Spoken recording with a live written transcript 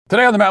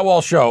Today on the Matt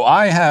Walsh Show,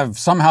 I have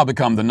somehow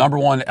become the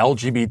 #1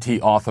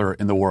 LGBT author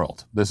in the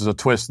world. This is a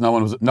twist no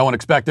one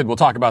expected. We'll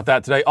talk about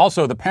that today.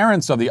 Also, the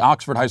parents of the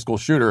Oxford High School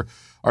shooter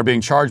are being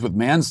charged with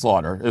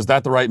manslaughter. Is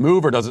that the right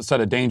move, or does it set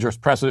a dangerous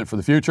precedent for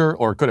the future,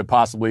 or could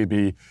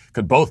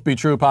both be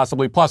true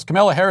possibly? Plus,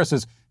 Kamala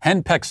Harris's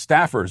henpecked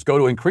staffers go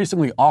to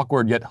increasingly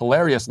awkward yet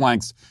hilarious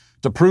lengths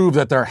to prove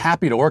that they're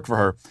happy to work for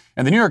her.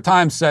 And the New York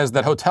Times says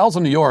that hotels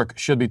in New York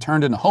should be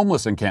turned into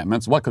homeless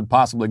encampments. What could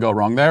possibly go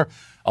wrong there?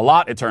 A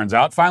lot, it turns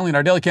out. Finally, in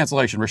our daily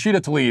cancellation,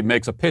 Rashida Tlaib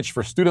makes a pitch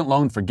for student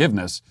loan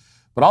forgiveness.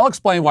 But I'll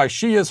explain why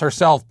she is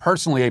herself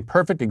personally a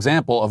perfect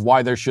example of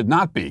why there should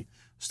not be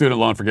student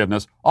loan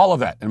forgiveness. All of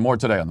that and more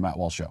today on The Matt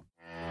Walsh Show.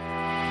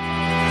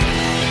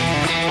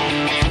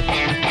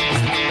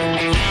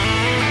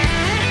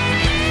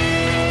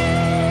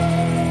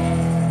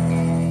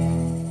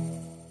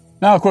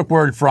 Now, a quick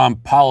word from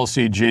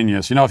Policy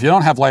Genius. You know, if you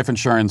don't have life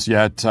insurance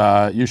yet,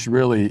 you should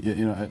really,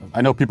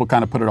 I know people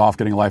kind of put it off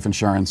getting life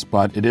insurance,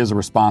 but it is a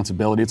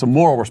responsibility. It's a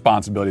moral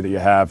responsibility that you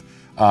have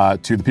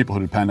to the people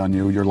who depend on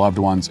you, your loved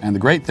ones. And the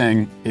great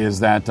thing is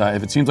that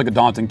if it seems like a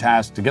daunting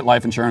task to get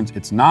life insurance,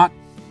 it's not,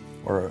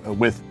 or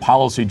with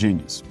Policy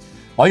Genius.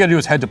 All you got to do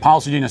is head to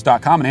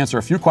policygenius.com and answer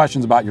a few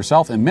questions about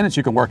yourself. In minutes,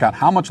 you can work out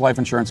how much life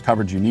insurance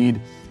coverage you need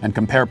and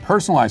compare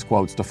personalized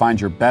quotes to find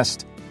your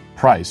best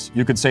price.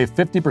 You could save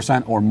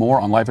 50% or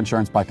more on life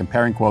insurance by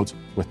comparing quotes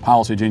with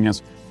Policy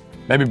Genius.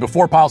 Maybe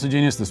before Policy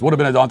Genius, this would have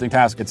been a daunting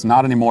task. It's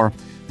not anymore.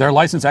 Their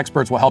licensed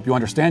experts will help you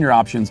understand your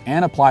options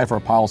and apply for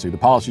a policy. The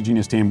Policy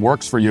Genius team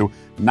works for you,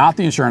 not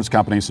the insurance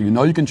company, so you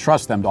know you can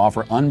trust them to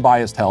offer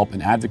unbiased help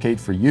and advocate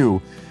for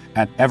you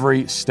at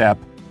every step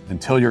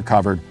until you're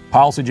covered.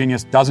 Policy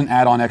Genius doesn't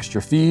add on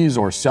extra fees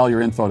or sell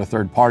your info to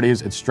third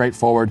parties. It's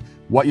straightforward.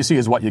 What you see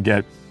is what you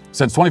get.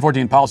 Since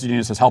 2014, Policy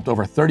Genius has helped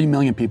over 30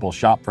 million people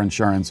shop for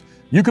insurance.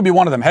 You could be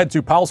one of them. Head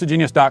to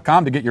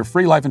policygenius.com to get your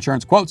free life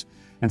insurance quotes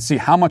and see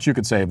how much you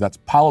could save. That's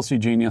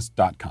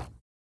policygenius.com.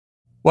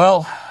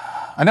 Well,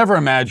 I never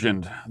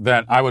imagined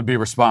that I would be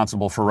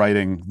responsible for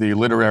writing the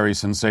literary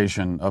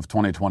sensation of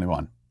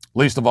 2021.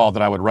 Least of all,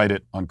 that I would write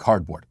it on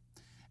cardboard.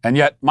 And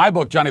yet, my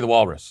book, Johnny the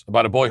Walrus,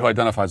 about a boy who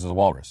identifies as a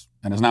walrus,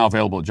 and is now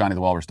available at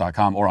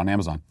johnnythewalrus.com or on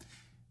Amazon,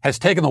 has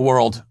taken the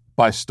world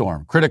by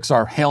storm. Critics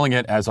are hailing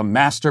it as a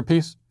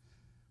masterpiece.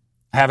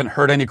 I haven't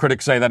heard any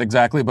critics say that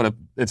exactly, but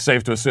it's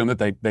safe to assume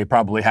that they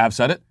probably have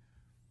said it.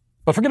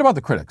 But forget about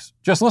the critics.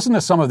 Just listen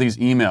to some of these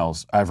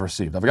emails I've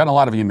received. I've gotten a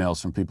lot of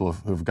emails from people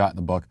who've gotten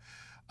the book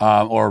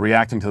or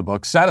reacting to the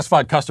book.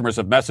 Satisfied customers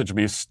have messaged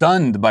me,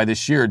 stunned by the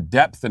sheer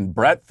depth and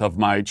breadth of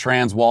my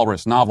trans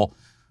walrus novel.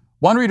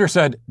 One reader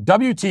said,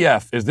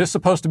 WTF, is this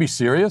supposed to be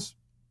serious?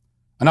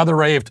 Another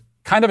raved,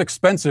 kind of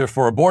expensive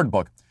for a board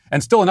book.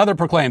 And still another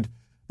proclaimed,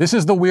 this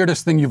is the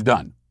weirdest thing you've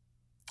done.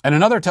 And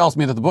another tells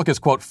me that the book is,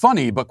 quote,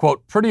 funny, but,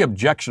 quote, pretty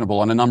objectionable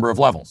on a number of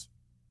levels.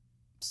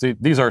 See,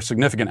 these are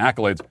significant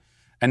accolades.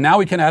 And now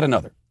we can add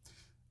another.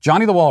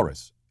 Johnny the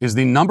Walrus is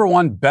the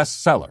 #1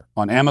 bestseller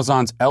on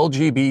Amazon's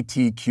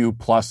LGBTQ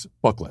plus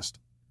book list.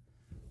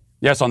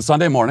 Yes, on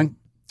Sunday morning,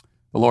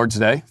 the Lord's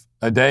Day,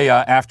 a day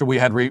after we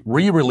had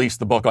re-released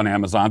the book on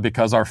Amazon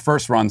because our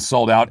first run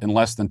sold out in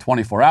less than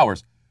 24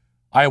 hours,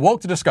 I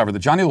awoke to discover that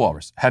Johnny the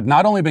Walrus had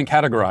not only been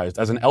categorized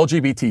as an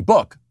LGBT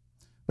book,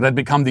 but had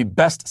become the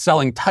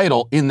best-selling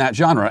title in that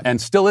genre,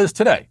 and still is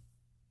today.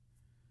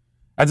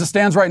 As it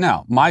stands right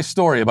now, my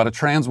story about a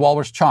trans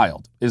walrus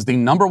child is the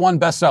 #1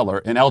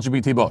 bestseller in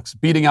LGBT books,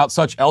 beating out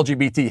such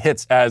LGBT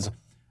hits as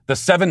The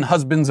 7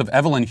 Husbands of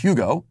Evelyn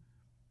Hugo,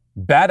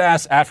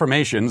 Badass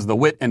Affirmations, The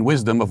Wit and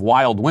Wisdom of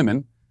Wild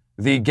Women,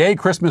 the gay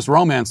Christmas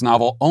romance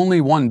novel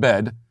Only One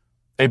Bed,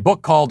 a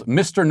book called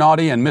Mr.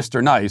 Naughty and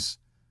Mr. Nice,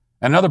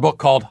 and another book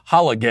called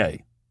Holla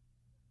Gay.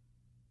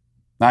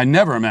 I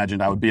never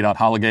imagined I would beat out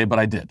Holla Gay, but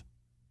I did.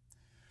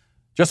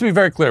 Just to be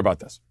very clear about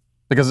this,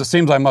 because it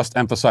seems I must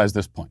emphasize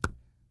this point.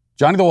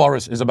 Johnny the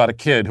Walrus is about a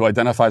kid who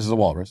identifies as a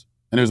walrus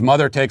and whose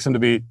mother takes him to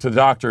the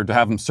doctor to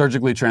have him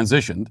surgically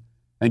transitioned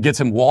and gets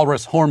him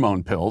walrus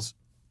hormone pills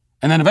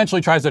and then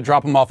eventually tries to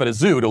drop him off at a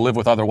zoo to live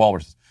with other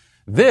walruses.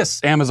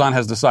 This, Amazon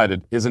has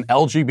decided, is an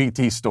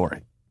LGBT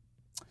story.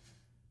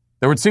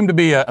 There would seem to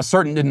be a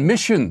certain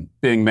admission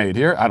being made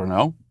here. I don't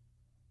know.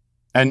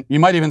 And you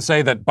might even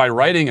say that by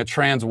writing a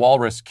trans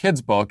walrus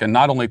kids book and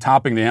not only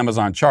topping the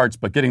Amazon charts,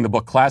 but getting the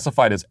book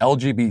classified as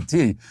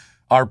LGBT,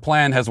 our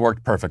plan has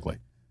worked perfectly.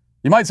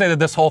 You might say that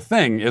this whole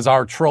thing is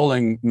our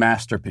trolling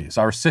masterpiece,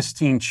 our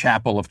Sistine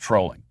Chapel of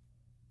trolling.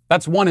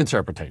 That's one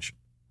interpretation.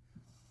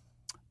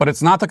 But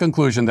it's not the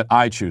conclusion that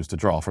I choose to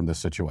draw from this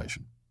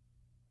situation.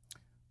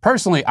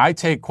 Personally, I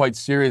take quite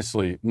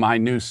seriously my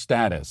new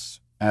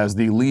status as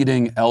the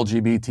leading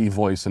LGBT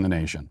voice in the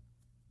nation.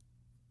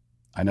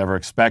 I never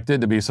expected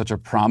to be such a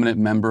prominent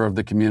member of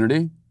the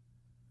community,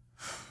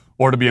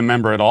 or to be a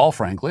member at all,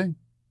 frankly,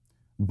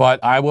 but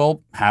I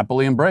will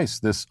happily embrace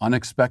this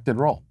unexpected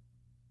role.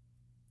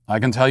 I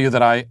can tell you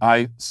that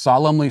I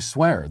solemnly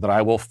swear that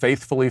I will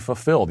faithfully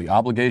fulfill the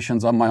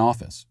obligations of my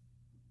office.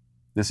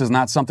 This is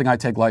not something I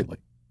take lightly.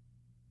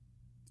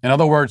 In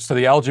other words, to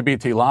the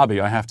LGBT lobby,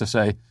 I have to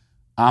say,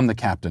 I'm the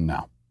captain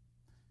now.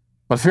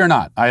 But fear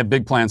not, I have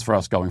big plans for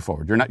us going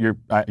forward. You're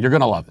going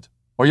to love it.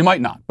 Or you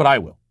might not, but I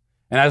will.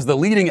 And as the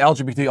leading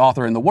LGBT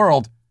author in the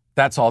world,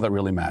 that's all that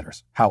really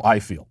matters, how I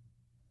feel.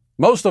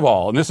 Most of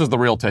all, and this is the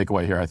real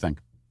takeaway here, I think.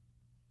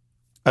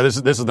 This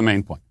is the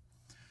main point.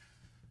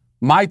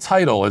 My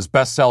title as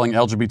best-selling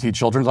LGBT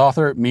children's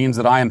author means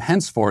that I am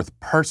henceforth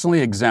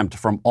personally exempt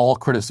from all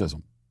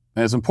criticism.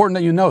 And it's important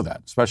that you know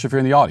that, especially if you're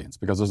in the audience,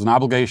 because there's an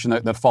obligation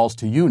that falls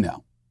to you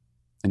now.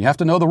 And you have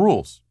to know the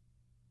rules.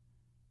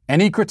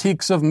 Any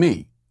critiques of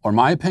me, or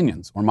my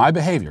opinions, or my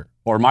behavior,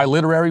 or my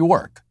literary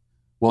work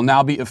will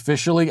now be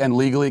officially and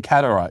legally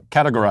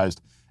categorized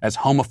as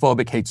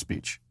homophobic hate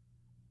speech.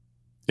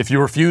 If you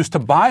refuse to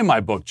buy my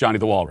book, Johnny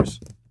the Walrus,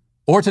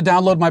 or to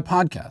download my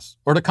podcast,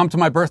 or to come to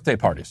my birthday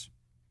parties,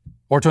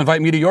 or to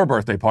invite me to your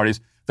birthday parties,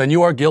 then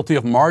you are guilty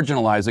of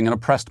marginalizing an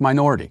oppressed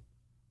minority.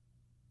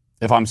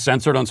 If I'm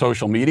censored on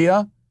social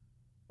media,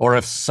 or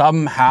if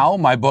somehow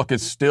my book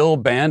is still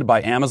banned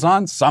by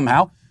Amazon,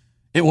 somehow,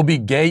 it will be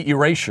gay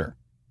erasure.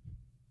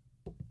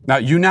 Now,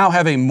 you now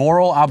have a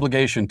moral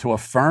obligation to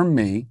affirm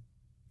me,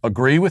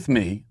 agree with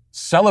me,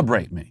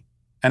 celebrate me,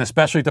 and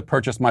especially to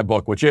purchase my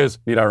book, which is,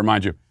 need I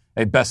remind you,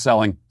 a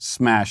best-selling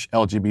smash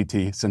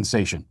LGBT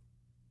sensation.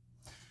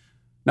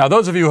 Now,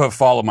 those of you who have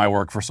followed my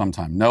work for some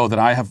time know that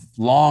I have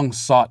long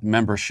sought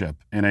membership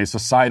in a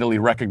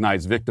societally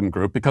recognized victim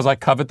group because I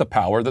covet the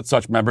power that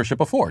such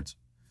membership affords.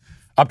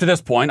 Up to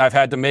this point, I've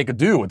had to make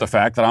do with the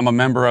fact that I'm a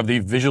member of the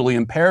visually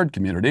impaired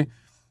community.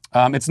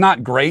 It's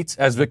not great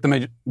as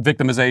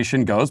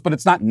victimization goes, but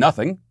it's not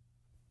nothing.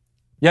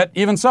 Yet,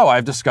 even so,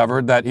 I've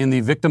discovered that in the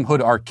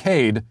victimhood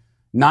arcade,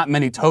 not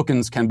many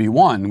tokens can be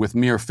won with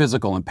mere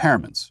physical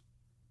impairments.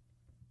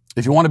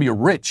 If you want to be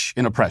rich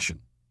in oppression,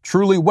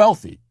 truly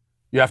wealthy,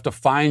 you have to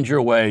find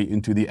your way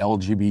into the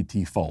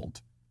LGBT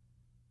fold.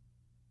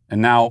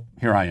 And now,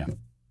 here I am.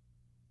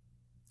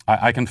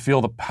 I can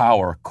feel the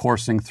power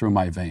coursing through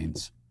my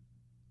veins.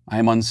 I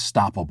am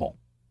unstoppable.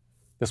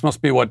 This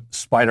must be what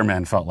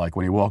Spider-Man felt like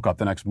when he woke up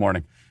the next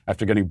morning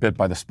after getting bit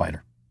by the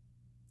spider.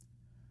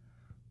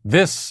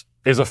 This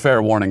is a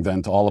fair warning,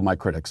 then, to all of my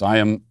critics. I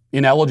am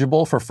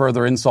ineligible for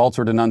further insults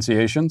or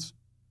denunciations.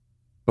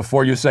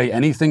 Before you say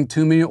anything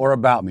to me or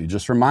about me,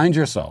 just remind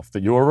yourself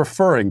that you are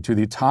referring to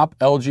the top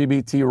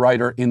LGBT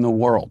writer in the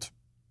world.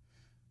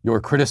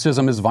 Your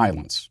criticism is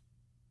violence.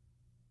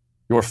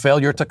 Your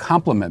failure to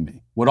compliment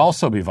me would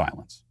also be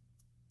violence.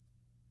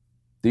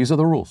 These are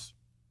the rules.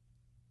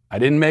 I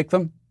didn't make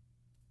them,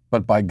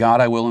 but by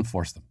God, I will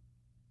enforce them.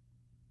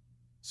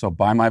 So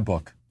buy my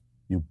book,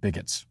 you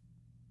bigots.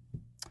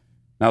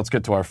 Now let's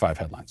get to our 5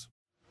 headlines.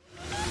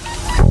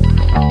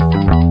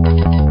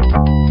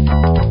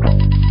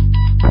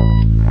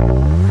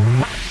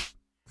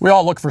 We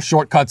all look for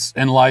shortcuts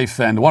in life,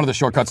 and one of the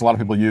shortcuts a lot of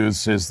people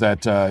use is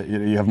that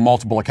you have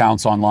multiple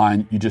accounts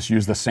online. You just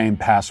use the same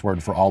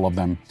password for all of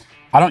them.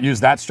 I don't use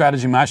that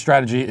strategy. My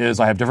strategy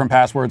is I have different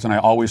passwords, and I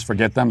always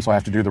forget them, so I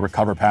have to do the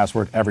recover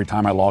password every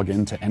time I log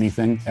into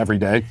anything every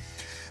day.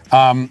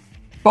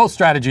 Both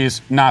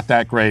strategies, not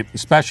that great,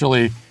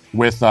 especially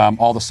with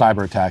all the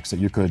cyber attacks that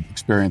you could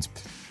experience.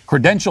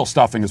 Credential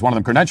stuffing is one of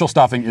them. Credential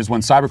stuffing is when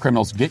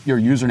cybercriminals get your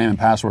username and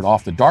password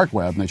off the dark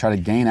web and they try to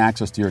gain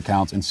access to your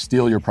accounts and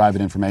steal your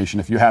private information.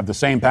 If you have the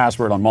same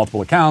password on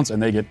multiple accounts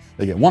and they get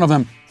one of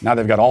them, now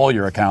they've got all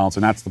your accounts,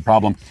 and that's the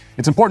problem.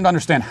 It's important to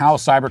understand how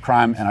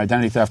cybercrime and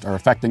identity theft are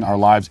affecting our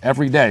lives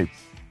every day.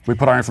 We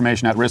put our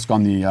information at risk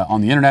on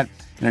the internet.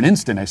 In an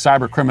instant, a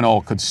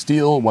cybercriminal could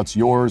steal what's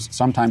yours,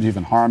 sometimes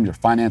even harm your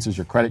finances,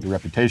 your credit, your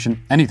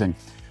reputation, anything.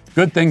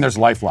 Good thing there's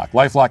LifeLock.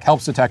 LifeLock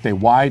helps detect a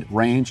wide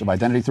range of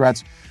identity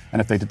threats, and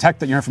if they detect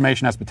that your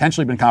information has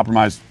potentially been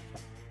compromised,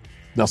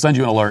 they'll send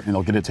you an alert and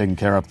they'll get it taken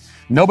care of.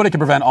 Nobody can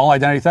prevent all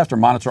identity theft or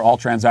monitor all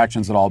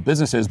transactions at all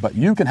businesses, but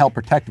you can help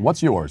protect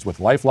what's yours with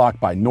LifeLock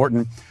by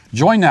Norton.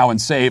 Join now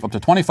and save up to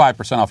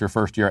 25% off your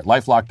first year at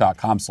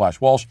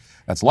LifeLock.com/Walsh.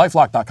 That's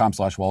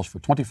LifeLock.com/Walsh for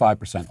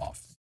 25%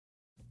 off.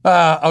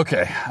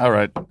 Okay. All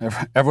right.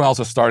 Everyone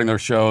else is starting their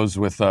shows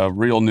with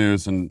real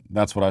news, and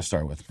that's what I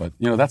start with. But,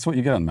 that's what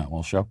you get on the Matt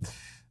Walsh Show.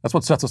 That's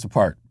what sets us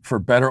apart, for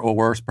better or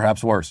worse,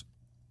 perhaps worse.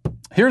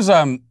 Here's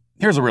a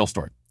real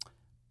story,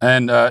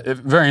 and a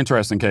very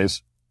interesting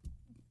case.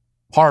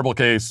 Horrible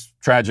case,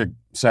 tragic,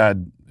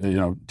 sad,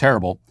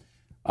 terrible.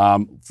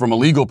 From a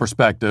legal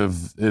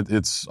perspective,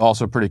 it's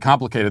also pretty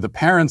complicated. The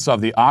parents of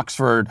the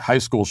Oxford high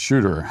school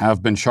shooter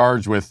have been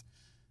charged with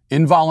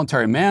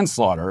involuntary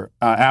manslaughter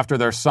after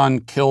their son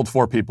killed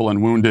 4 people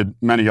and wounded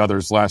many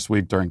others last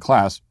week during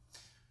class.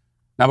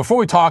 Now, before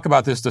we talk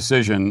about this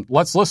decision,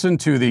 let's listen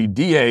to the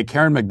DA,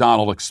 Karen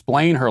McDonald,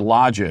 explain her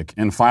logic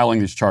in filing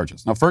these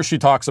charges. Now, first she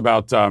talks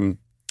about,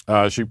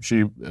 she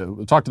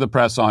talked to the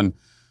press on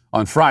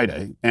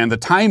Friday, and the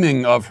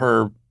timing of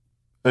her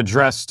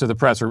address to the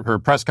press, her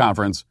press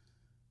conference,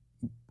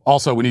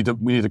 also we need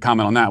to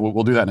comment on that.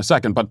 We'll do that in a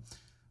second. But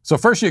so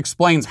first she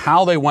explains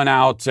how they went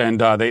out and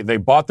they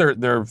bought their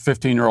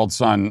 15-year-old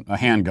son a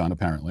handgun,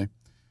 apparently.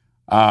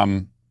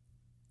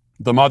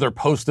 The mother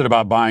posted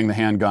about buying the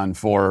handgun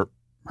for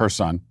her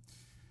son.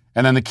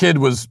 And then the kid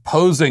was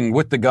posing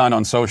with the gun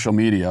on social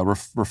media,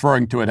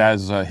 referring to it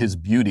as his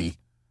beauty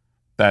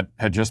that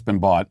had just been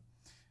bought.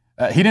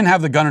 He didn't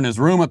have the gun in his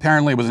room,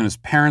 apparently. It was in his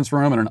parents'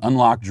 room in an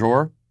unlocked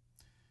drawer.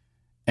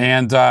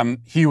 And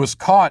he was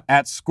caught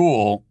at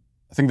school,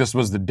 I think this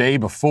was the day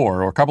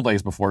before or a couple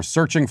days before,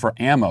 searching for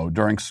ammo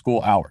during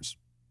school hours.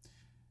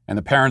 And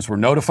the parents were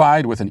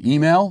notified with an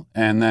email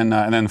and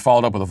then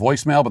followed up with a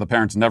voicemail, but the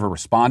parents never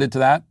responded to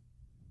that.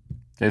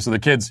 Okay, so the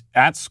kid's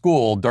at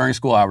school during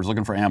school hours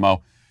looking for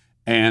ammo,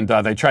 and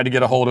they tried to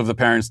get a hold of the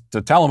parents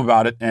to tell them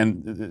about it,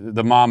 and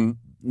the mom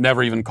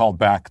never even called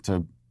back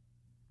to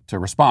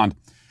respond.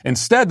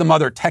 Instead, the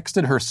mother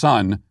texted her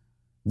son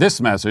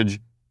this message,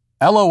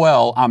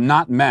 "LOL, I'm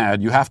not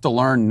mad. You have to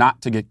learn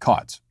not to get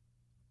caught."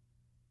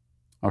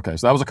 Okay,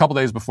 so that was a couple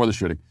days before the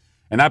shooting.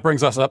 And that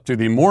brings us up to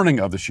the morning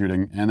of the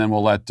shooting, and then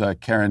we'll let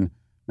Karen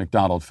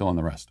McDonald fill in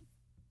the rest.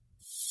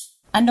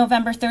 On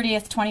November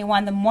 30th,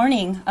 21, the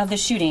morning of the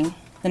shooting,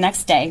 the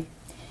next day,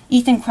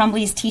 Ethan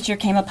Crumbley's teacher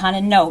came upon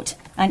a note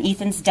on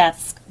Ethan's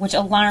desk, which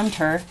alarmed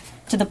her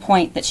to the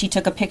point that she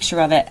took a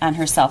picture of it on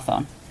her cell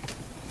phone.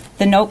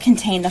 The note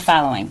contained the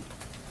following: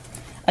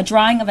 a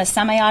drawing of a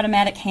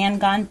semi-automatic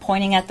handgun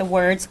pointing at the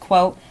words,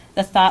 quote,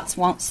 "The thoughts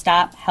won't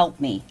stop,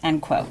 help me,"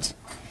 end quote.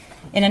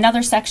 In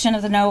another section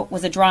of the note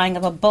was a drawing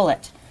of a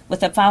bullet with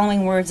the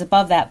following words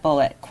above that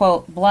bullet,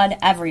 quote, "blood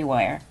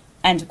everywhere,"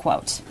 end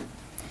quote.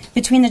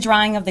 Between the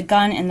drawing of the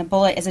gun and the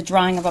bullet is a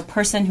drawing of a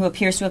person who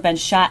appears to have been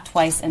shot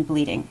twice and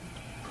bleeding.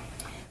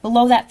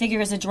 Below that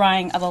figure is a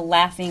drawing of a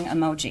laughing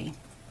emoji.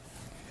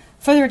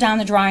 Further down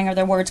the drawing are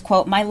the words,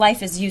 quote, "My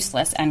life is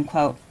useless," end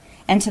quote.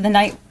 And to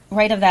the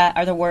right of that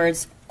are the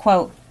words,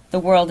 quote, "The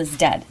world is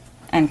dead,"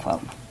 end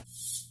quote.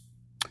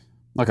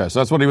 Okay, so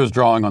that's what he was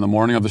drawing on the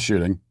morning of the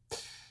shooting.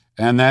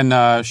 And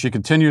then she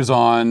continues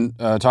on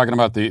talking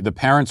about the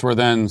parents were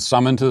then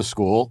summoned to the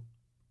school,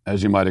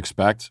 as you might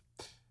expect.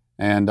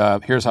 And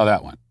here's how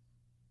that went.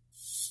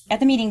 At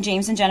the meeting,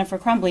 James and Jennifer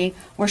Crumbley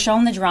were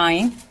shown the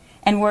drawing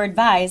and were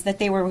advised that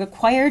they were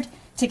required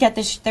to get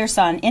their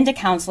son into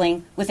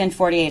counseling within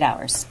 48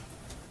 hours.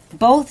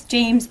 Both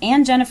James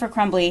and Jennifer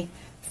Crumbley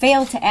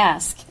failed to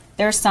ask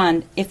their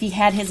son if he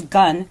had his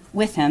gun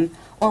with him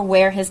or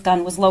where his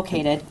gun was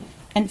located,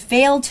 and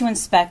failed to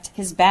inspect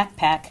his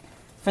backpack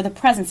for the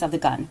presence of the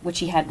gun, which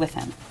he had with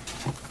him.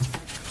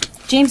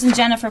 James and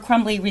Jennifer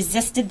Crumbley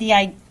resisted the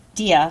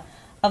idea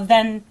of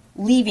then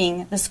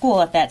leaving the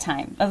school at that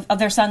time, of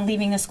their son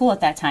leaving the school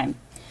at that time.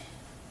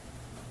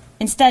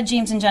 Instead,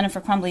 James and Jennifer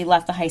Crumbley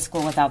left the high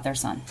school without their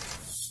son.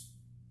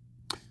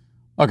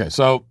 Okay,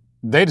 so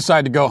they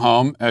decide to go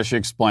home, as she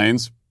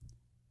explains,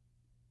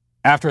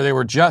 after they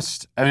were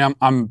just, I mean,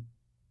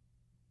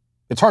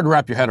 it's hard to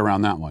wrap your head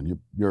around that one.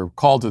 You're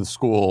called to the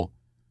school,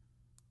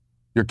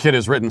 your kid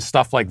has written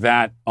stuff like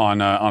that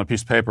on a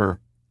piece of paper,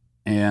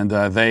 and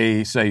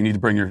they say you need to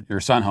bring your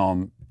son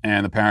home,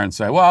 and the parents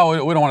say, well,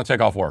 we don't want to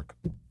take off work.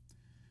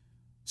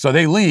 So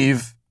they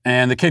leave,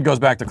 and the kid goes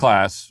back to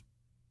class,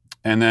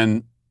 and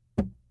then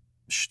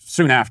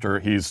soon after,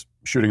 he's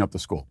shooting up the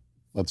school.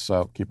 Let's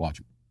keep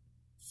watching.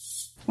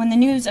 When the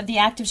news of the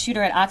active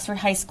shooter at Oxford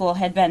High School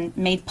had been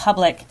made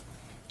public,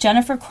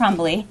 Jennifer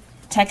Crumbley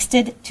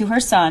texted to her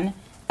son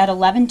at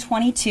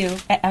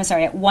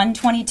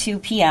 1:22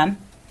 p.m.,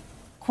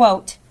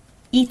 quote,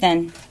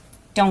 "Ethan,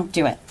 don't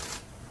do it,"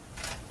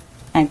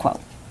 end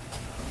quote.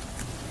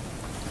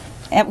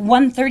 At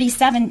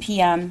 1:37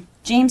 p.m.,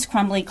 James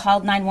Crumbley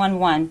called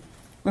 911,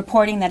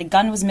 reporting that a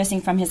gun was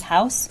missing from his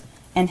house,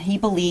 and he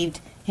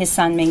believed his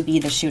son may be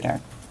the shooter.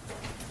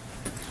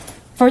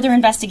 Further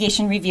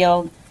investigation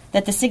revealed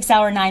that the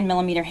 6-hour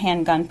 9mm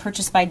handgun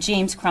purchased by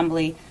James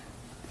Crumbley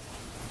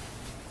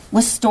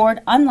was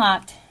stored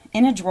unlocked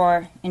in a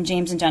drawer in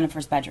James and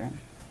Jennifer's bedroom.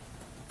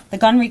 The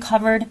gun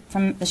recovered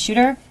from the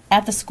shooter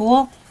at the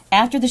school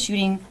after the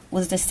shooting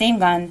was the same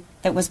gun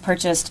that was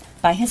purchased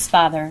by his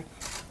father,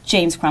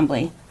 James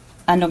Crumbley,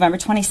 on November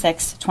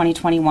 26,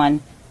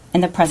 2021,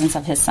 in the presence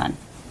of his son.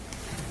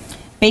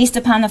 Based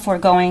upon the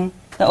foregoing,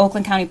 the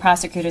Oakland County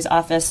Prosecutor's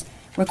Office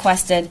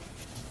requested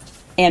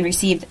and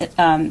received,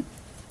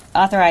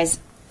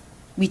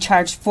 we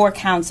charged 4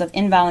 counts of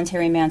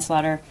involuntary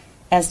manslaughter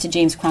as to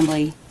James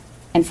Crumbley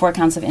and 4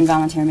 counts of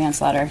involuntary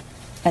manslaughter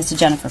as to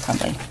Jennifer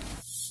Crumbley.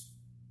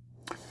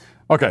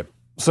 Okay,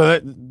 so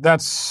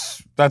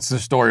that's the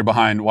story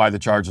behind why the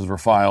charges were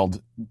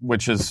filed,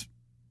 which is,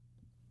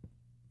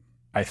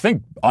 I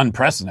think,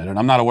 unprecedented.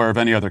 I'm not aware of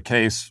any other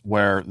case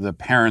where the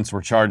parents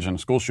were charged in a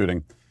school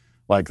shooting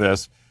like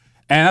this.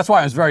 And that's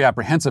why I was very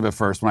apprehensive at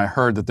first when I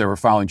heard that they were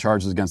filing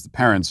charges against the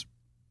parents.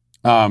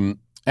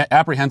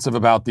 Apprehensive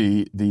about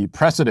the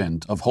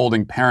precedent of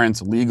holding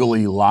parents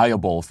legally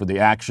liable for the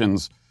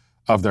actions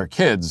of their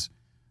kids.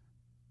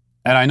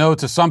 And I know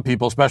to some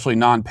people, especially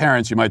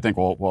non-parents, you might think,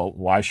 well,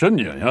 why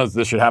shouldn't you?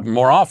 This should happen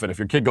more often. If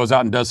your kid goes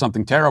out and does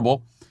something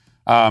terrible,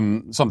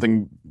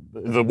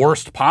 the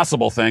worst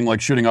possible thing,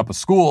 like shooting up a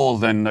school,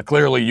 then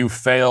clearly you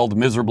failed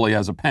miserably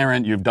as a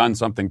parent. You've done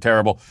something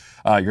terrible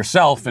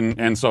yourself,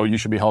 and so you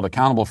should be held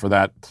accountable for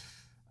that.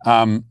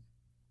 And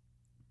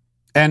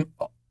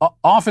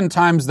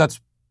oftentimes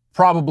that's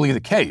probably the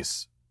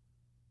case.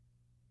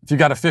 If you've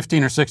got a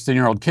 15 or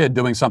 16-year-old kid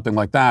doing something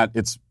like that,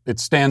 it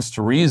stands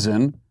to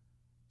reason.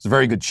 It's a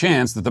very good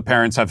chance that the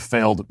parents have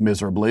failed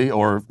miserably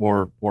or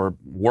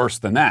worse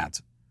than that.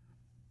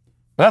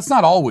 But that's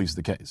not always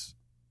the case.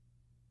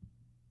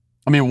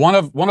 I mean, one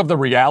of the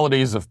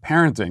realities of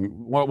parenting,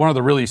 one of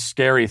the really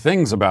scary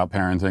things about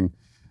parenting,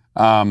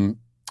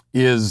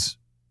 is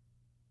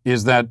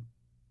that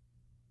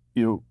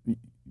your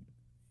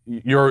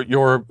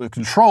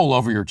control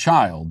over your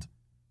child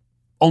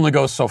only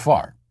goes so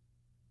far.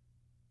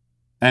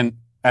 And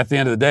at the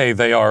end of the day,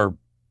 they are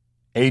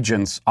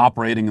agents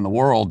operating in the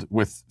world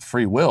with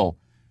free will.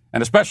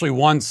 And especially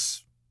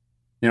once,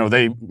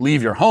 they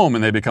leave your home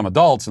and they become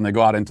adults and they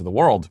go out into the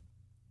world,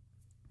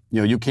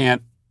 you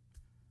can't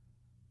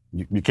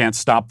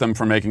stop them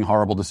from making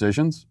horrible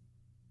decisions.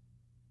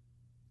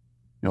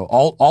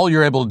 All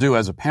you're able to do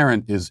as a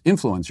parent is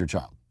influence your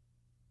child.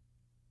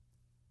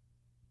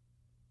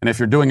 And if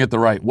you're doing it the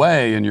right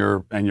way and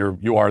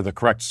you are the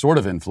correct sort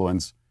of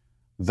influence,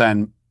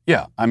 then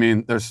yeah, I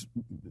mean,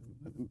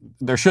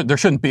 there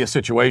shouldn't be a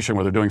situation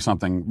where they're doing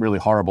something really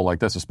horrible like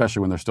this, especially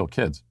when they're still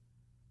kids.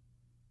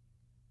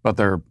 But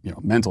there are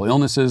mental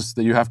illnesses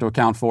that you have to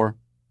account for.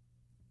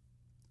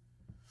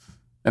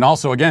 And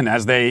also, again,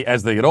 as they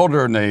get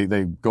older and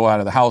they go out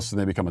of the house and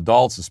they become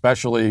adults,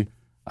 especially,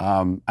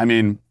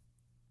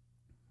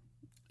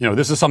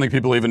 this is something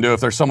people even do if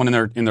there's someone in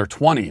their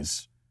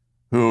 20s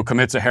who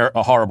commits a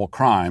horrible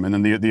crime, and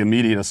then the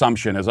immediate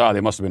assumption is,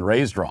 they must have been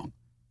raised wrong.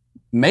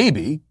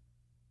 Maybe.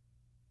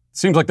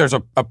 Seems like there's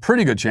a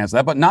pretty good chance of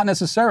that, but not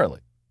necessarily.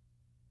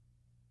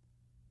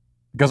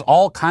 Because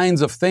all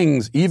kinds of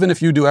things, even if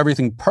you do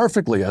everything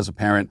perfectly as a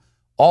parent,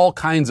 all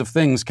kinds of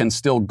things can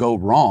still go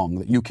wrong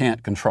that you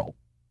can't control.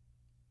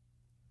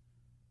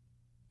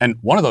 And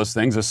one of those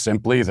things is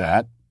simply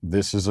that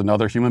this is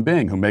another human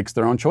being who makes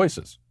their own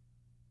choices.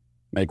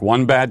 Make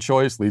one bad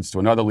choice, leads to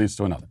another, leads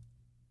to another.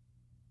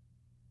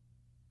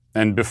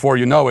 And before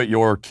you know it,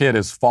 your kid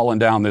has fallen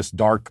down this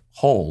dark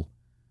hole,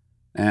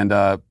 and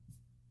it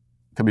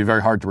can be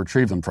very hard to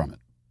retrieve them from it.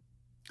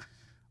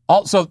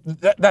 Also,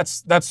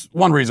 that's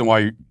one reason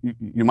why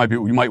you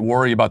might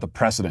worry about the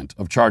precedent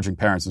of charging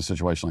parents in a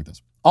situation like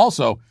this.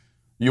 Also,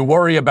 you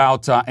worry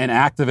about an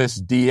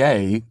activist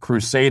DA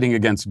crusading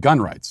against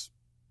gun rights.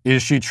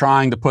 Is she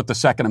trying to put the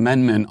Second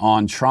Amendment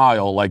on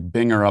trial like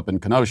Binger up in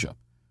Kenosha?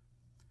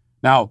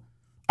 Now,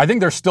 I think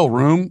there's still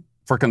room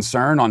for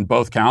concern on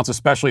both counts,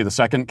 especially the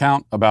second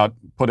count about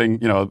an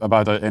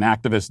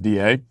activist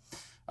DA,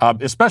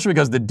 especially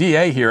because the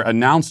DA here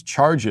announced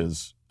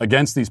charges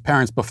against these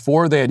parents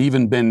before they had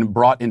even been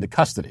brought into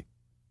custody,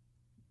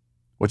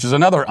 which is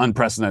another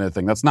unprecedented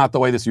thing. That's not the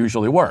way this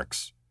usually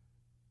works.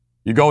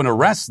 You go and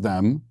arrest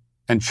them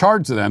and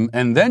charge them,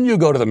 and then you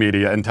go to the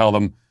media and tell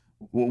them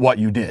what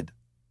you did.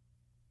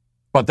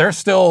 But they're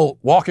still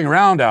walking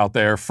around out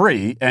there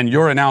free, and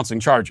you're announcing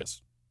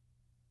charges.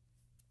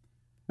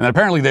 And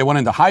apparently they went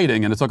into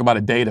hiding, and it took about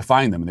a day to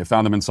find them, and they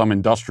found them in some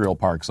industrial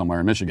park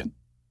somewhere in Michigan,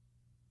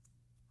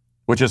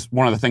 which is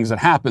one of the things that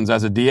happens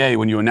as a DA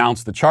when you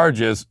announce the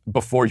charges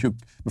before you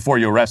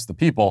arrest the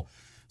people.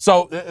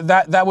 So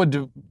that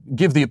would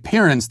give the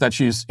appearance that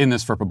she's in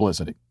this for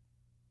publicity.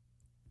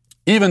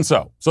 Even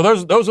so,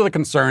 those are the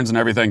concerns and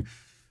everything.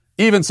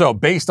 Even so,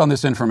 based on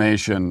this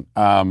information,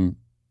 the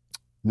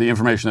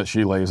information that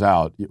she lays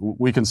out,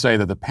 we can say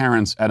that the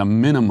parents, at a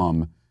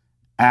minimum,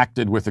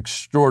 acted with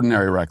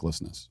extraordinary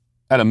recklessness,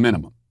 at a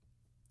minimum.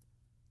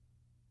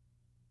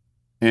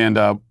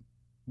 And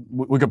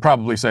we could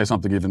probably say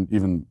something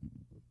even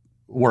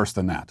worse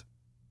than that.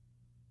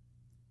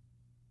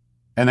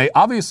 And they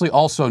obviously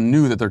also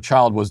knew that their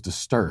child was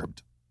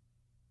disturbed.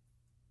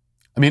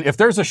 I mean, if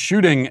there's a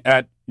shooting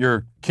at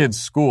your kid's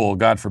school,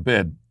 God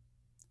forbid,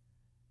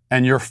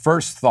 and your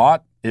first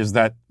thought is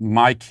that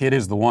my kid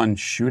is the one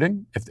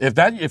shooting,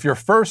 if your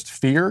first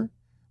fear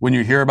when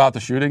you hear about the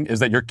shooting is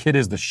that your kid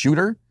is the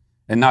shooter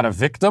and not a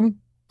victim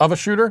of a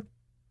shooter,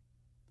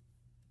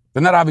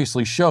 then that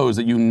obviously shows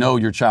that you know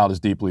your child is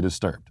deeply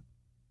disturbed.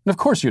 And of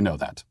course you know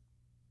that.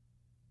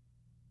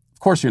 Of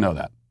course you know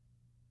that.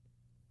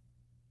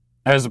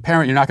 As a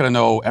parent, you're not going to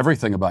know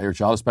everything about your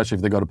child, especially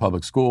if they go to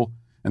public school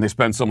and they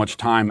spend so much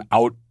time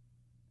out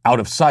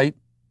of sight,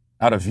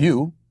 out of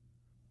view.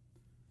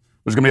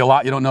 There's going to be a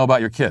lot you don't know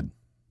about your kid.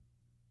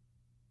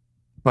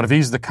 But if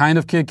he's the kind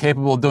of kid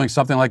capable of doing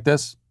something like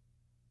this,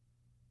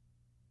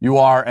 you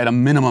are at a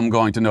minimum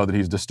going to know that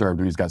he's disturbed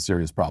and he's got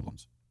serious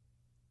problems.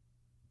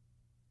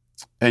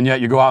 And yet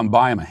you go out and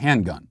buy him a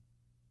handgun.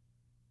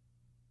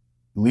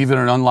 Leave it in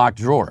an unlocked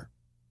drawer.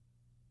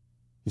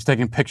 He's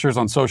taking pictures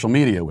on social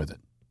media with it.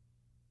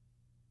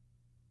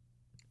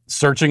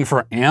 Searching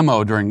for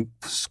ammo during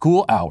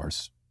school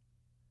hours.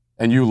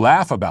 And you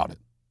laugh about it.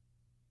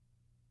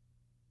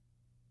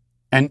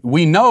 And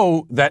we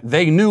know that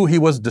they knew he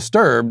was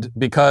disturbed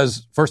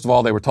because, first of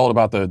all, they were told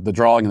about the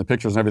drawing and the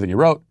pictures and everything he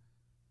wrote.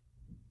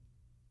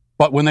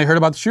 But when they heard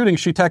about the shooting,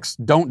 she texts,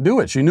 "Don't do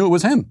it." She knew it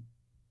was him.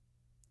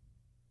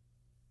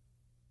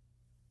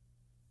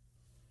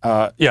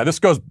 This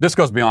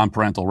goes beyond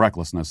parental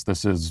recklessness.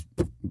 This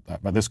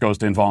goes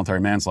to involuntary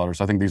manslaughter.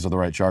 So I think these are the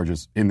right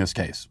charges in this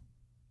case.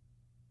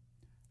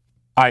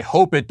 I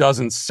hope it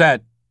doesn't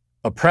set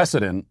a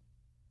precedent,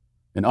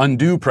 an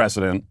undue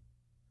precedent,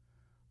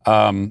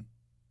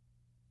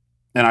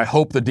 and I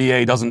hope the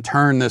DA doesn't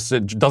try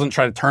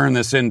to turn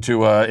this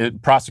into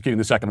prosecuting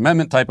the Second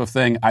Amendment type of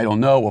thing. I don't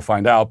know. We'll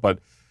find out. But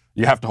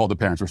you have to hold the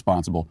parents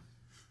responsible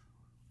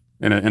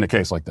in a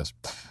case like this.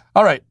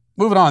 All right,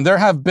 moving on. There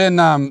have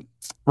been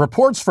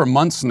reports for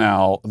months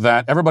now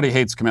that everybody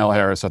hates Kamala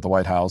Harris at the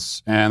White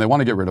House, and they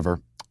want to get rid of her.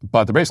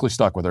 But they're basically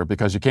stuck with her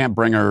because you can't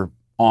bring her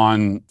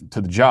on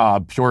to the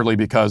job purely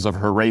because of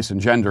her race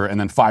and gender and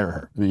then fire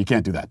her. I mean, you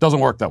can't do that. It doesn't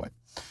work that way.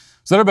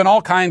 So there have been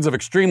all kinds of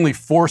extremely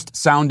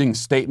forced-sounding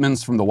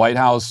statements from the White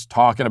House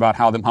talking about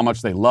how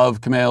much they love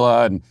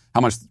Kamala and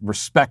how much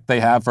respect they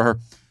have for her,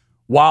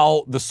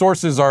 while the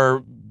sources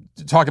are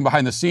talking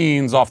behind the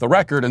scenes off the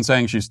record and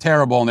saying she's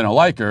terrible and they don't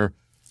like her.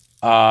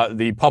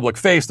 The public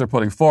face they're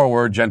putting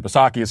forward, Jen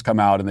Psaki has come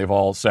out and they've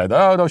all said,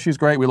 oh, no, she's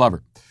great, we love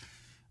her.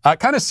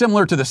 Kind of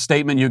similar to the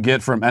statement you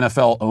get from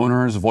NFL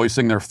owners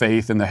voicing their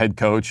faith in the head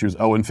coach who's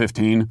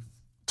 0-15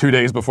 2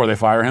 days before they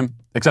fire him.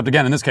 Except,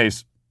 again, in this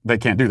case, they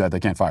can't do that. They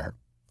can't fire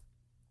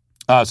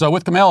her. So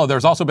with Kamala,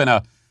 there's also been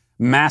a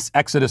mass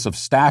exodus of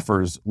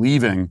staffers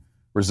leaving,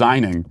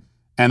 resigning.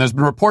 And there's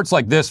been reports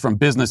like this from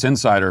Business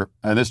Insider,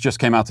 and this just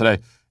came out today.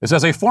 It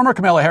says a former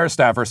Kamala Harris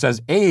staffer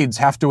says aides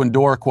have to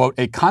endure, quote,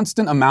 a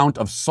constant amount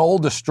of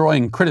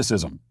soul-destroying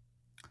criticism.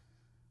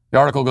 The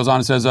article goes on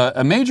and says,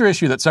 a major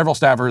issue that several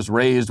staffers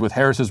raised with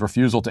Harris's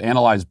refusal to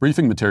analyze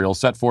briefing materials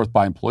set forth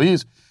by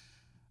employees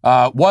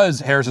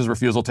was Harris's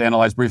refusal to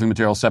analyze briefing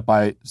materials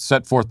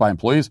set forth by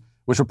employees,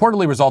 which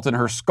reportedly resulted in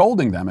her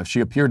scolding them if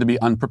she appeared to be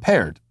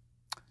unprepared.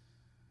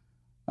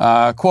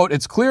 Quote,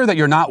 it's clear that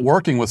you're not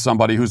working with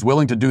somebody who's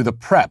willing to do the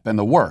prep and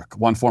the work,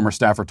 one former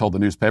staffer told the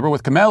newspaper.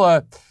 With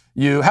Kamala,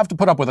 you have to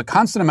put up with a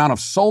constant amount of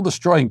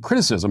soul-destroying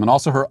criticism and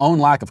also her own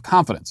lack of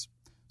confidence.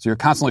 So you're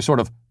constantly sort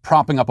of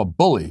propping up a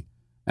bully,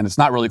 and it's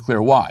not really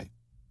clear why.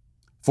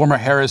 Former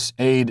Harris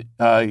aide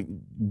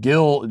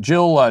Jill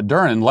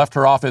Duren left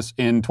her office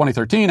in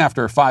 2013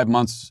 after 5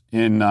 months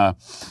in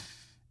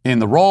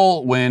the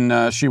role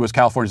when she was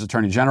California's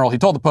Attorney General. He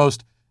told the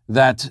Post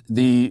that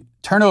the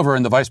turnover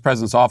in the vice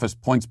president's office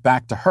points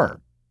back to her.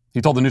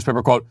 He told the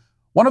newspaper, quote,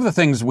 one of the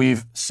things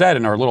we've said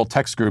in our little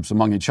text groups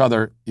among each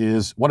other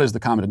is what is the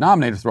common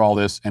denominator through all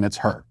this, and it's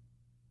her.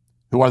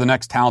 Who are the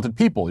next talented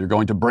people you're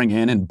going to bring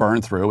in and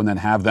burn through and then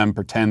have them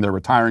pretend they're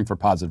retiring for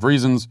positive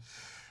reasons?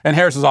 And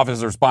Harris's office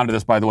has responded to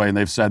this, by the way, and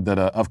they've said that,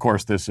 of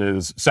course, this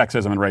is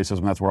sexism and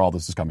racism. That's where all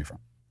this is coming from.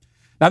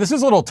 Now, this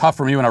is a little tough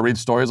for me when I read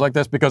stories like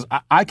this because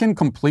I can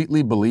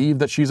completely believe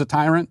that she's a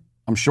tyrant.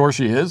 I'm sure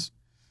she is.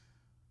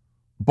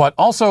 But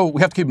also,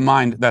 we have to keep in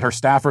mind that her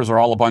staffers are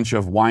all a bunch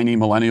of whiny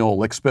millennial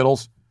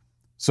lickspittles.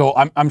 So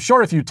I'm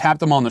sure if you tapped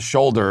them on the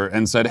shoulder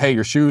and said, hey,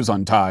 your shoe's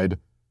untied,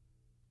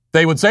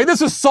 they would say,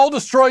 this is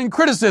soul-destroying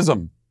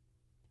criticism.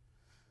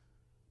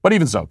 But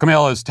even so,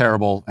 Kamala is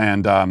terrible.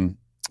 And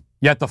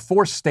yet the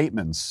forced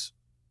statements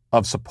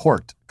of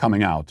support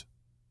coming out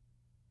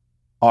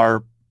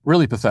are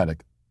really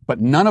pathetic. But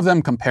none of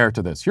them compare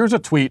to this. Here's a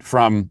tweet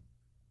from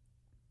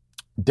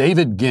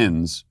David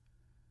Gins,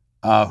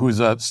 who's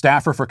a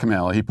staffer for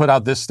Kamala. He put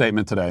out this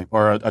statement today,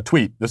 or a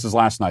tweet. This is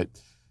last night.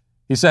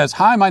 He says,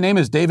 hi, my name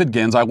is David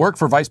Gins. I work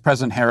for Vice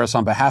President Harris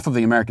on behalf of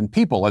the American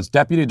people as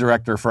Deputy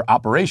Director for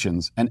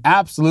Operations and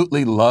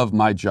absolutely love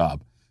my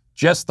job.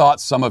 Just thought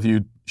some of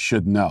you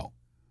should know.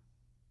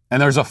 And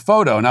there's a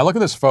photo. Now look at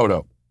this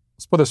photo.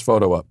 Let's put this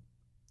photo up.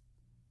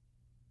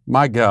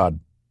 My God.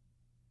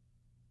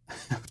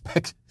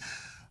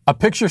 A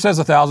picture says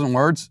 1,000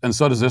 words, and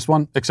so does this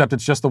one, except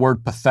it's just the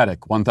word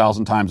pathetic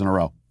 1,000 times in a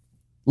row.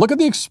 Look at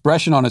the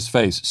expression on his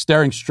face,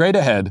 staring straight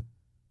ahead,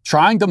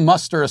 trying to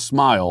muster a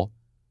smile,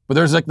 but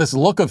there's like this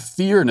look of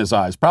fear in his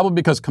eyes, probably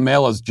because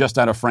Kamala's just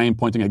out of frame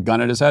pointing a gun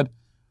at his head.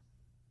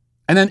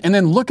 And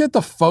then look at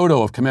the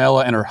photo of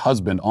Kamala and her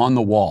husband on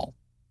the wall.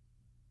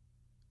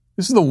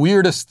 This is the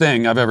weirdest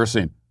thing I've ever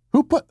seen.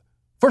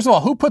 First of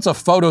all, who puts a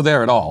photo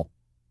there at all?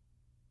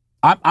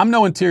 I'm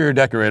no interior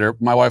decorator.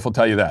 My wife will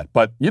tell you that.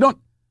 But you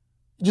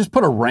just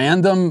put a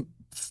random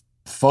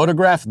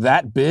photograph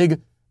that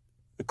big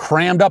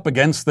crammed up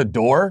against the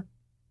door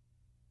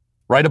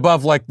right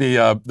above like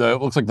the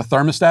looks like the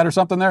thermostat or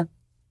something there.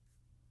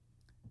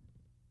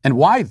 And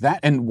why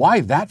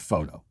that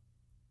photo?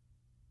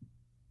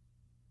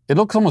 It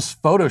looks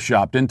almost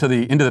photoshopped into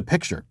the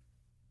picture.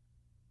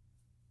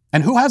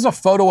 And who has a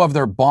photo of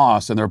their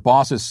boss and their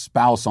boss's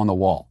spouse on the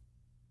wall?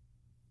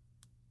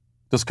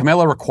 Does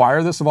Kamala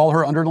require this of all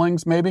her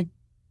underlings, maybe?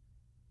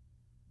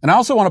 And I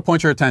also want to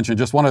point your attention,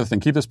 just one other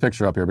thing. Keep this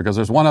picture up here because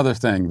there's one other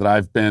thing that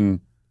I've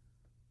been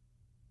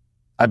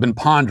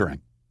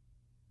pondering.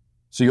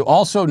 So you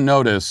also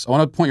notice, I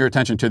want to point your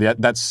attention to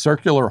that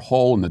circular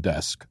hole in the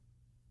desk,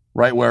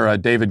 right where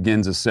David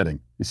Gins is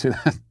sitting. You see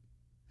that?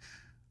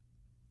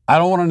 I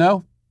don't want to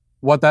know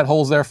what that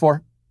hole's there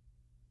for.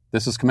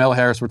 This is Kamala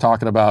Harris we're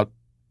talking about.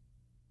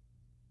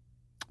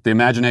 The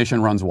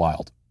imagination runs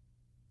wild.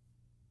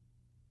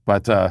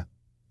 But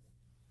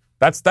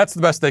that's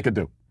the best they could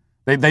do.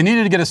 They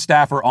needed to get a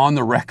staffer on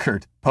the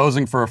record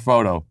posing for a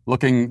photo,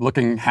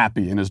 looking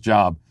happy in his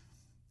job.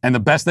 And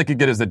the best they could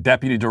get is the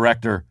deputy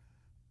director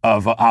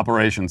of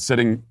operations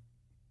sitting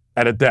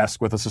at a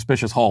desk with a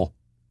suspicious hole,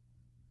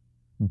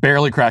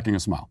 barely cracking a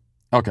smile.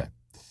 Okay.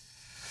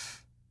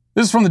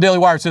 This is from the Daily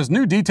Wire. It says,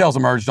 new details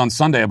emerged on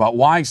Sunday about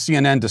why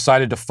CNN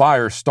decided to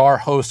fire star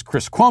host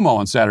Chris Cuomo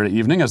on Saturday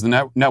evening as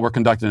the network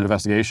conducted an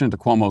investigation into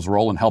Cuomo's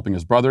role in helping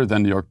his brother,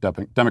 then New York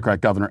Democrat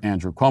Governor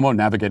Andrew Cuomo,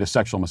 navigate a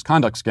sexual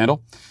misconduct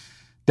scandal.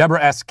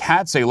 Deborah S.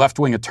 Katz, a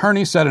left-wing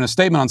attorney, said in a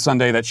statement on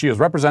Sunday that she is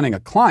representing a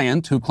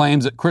client who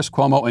claims that Chris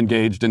Cuomo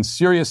engaged in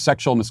serious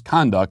sexual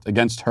misconduct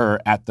against her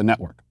at the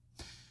network.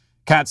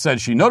 Katz said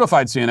she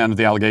notified CNN of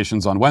the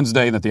allegations on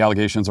Wednesday, and that the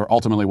allegations are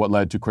ultimately what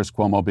led to Chris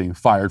Cuomo being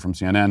fired from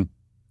CNN.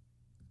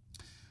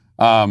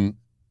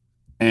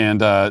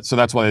 So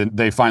that's why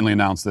they finally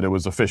announced that it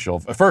was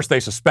official. At first, they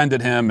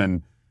suspended him,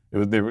 and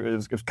it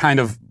was kind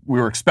of,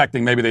 we were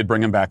expecting maybe they'd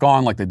bring him back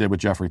on like they did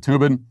with Jeffrey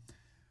Toobin.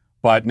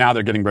 But now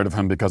they're getting rid of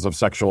him because of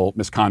sexual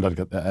misconduct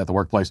at the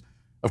workplace.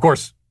 Of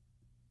course,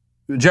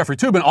 Jeffrey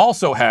Toobin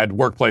also had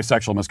workplace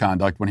sexual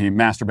misconduct when he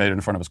masturbated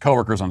in front of his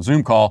coworkers on a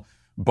Zoom call,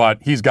 but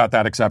he's got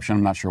that exception.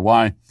 I'm not sure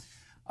why.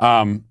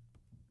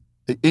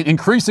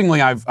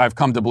 Increasingly, I've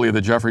come to believe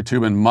that Jeffrey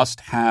Toobin must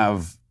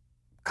have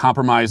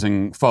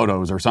compromising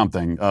photos or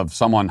something of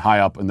someone high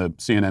up in the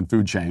CNN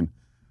food chain.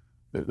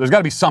 There's got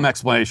to be some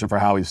explanation for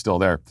how he's still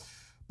there.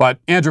 But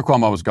Andrew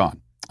Cuomo is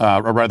gone,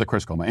 or rather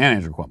Chris Cuomo and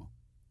Andrew Cuomo.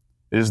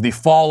 It is the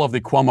fall of the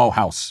Cuomo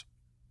house.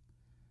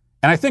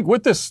 And I think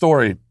with this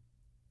story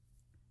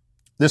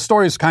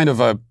is kind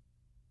of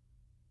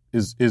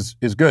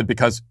is good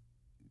because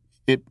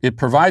it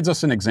provides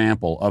us an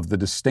example of the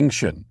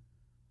distinction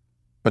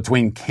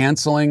between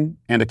canceling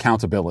and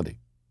accountability.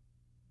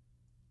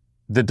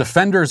 The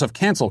defenders of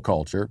cancel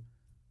culture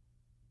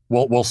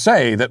will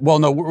say that, well,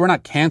 no, we're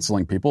not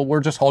canceling people, we're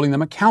just holding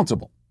them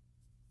accountable.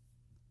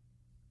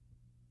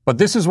 But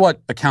this is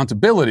what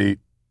accountability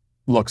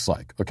looks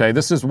like, okay?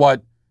 This is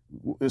what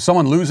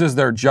someone loses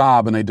their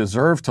job and they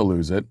deserve to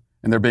lose it,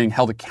 and they're being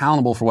held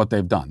accountable for what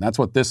they've done. That's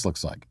what this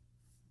looks like.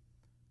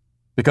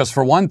 Because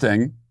for one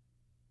thing,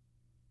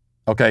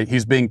 okay,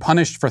 he's being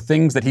punished for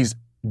things that he's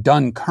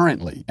done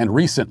currently and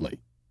recently.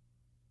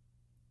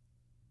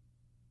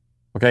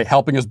 Okay,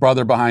 helping his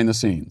brother behind the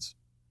scenes.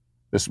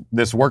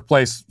 This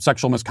workplace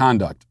sexual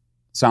misconduct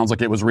sounds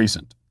like it was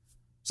recent.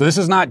 So this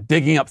is not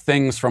digging up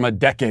things from a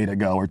decade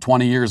ago or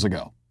 20 years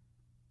ago,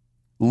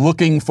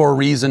 looking for a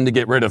reason to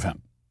get rid of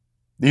him.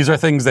 These are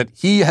things that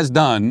he has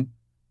done,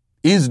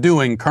 is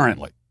doing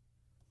currently.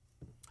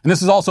 And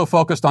this is also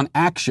focused on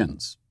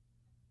actions,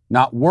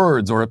 not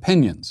words or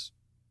opinions.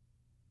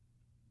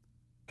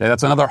 Okay,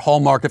 that's another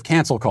hallmark of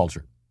cancel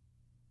culture.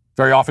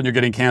 Very often you're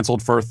getting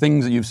canceled for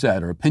things that you've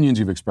said or opinions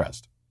you've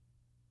expressed.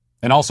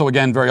 And also,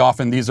 again, very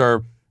often these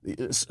are,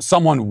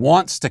 someone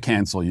wants to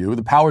cancel you.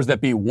 The powers that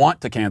be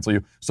want to cancel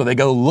you, so they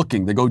go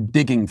looking, they go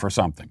digging for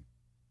something.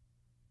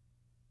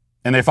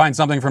 And they find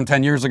something from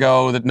 10 years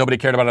ago that nobody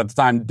cared about at the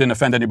time, didn't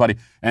offend anybody,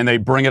 and they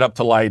bring it up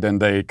to light and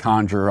they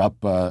conjure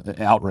up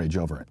outrage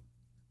over it.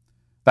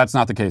 That's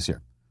not the case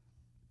here.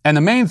 And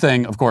the main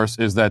thing, of course,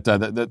 is that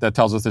that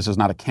tells us this is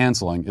not a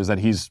canceling, is that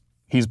he's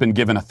been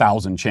given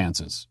 1,000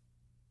 chances.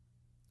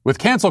 With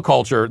cancel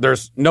culture,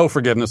 there's no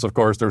forgiveness, of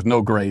course. There's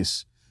no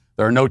grace.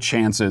 There are no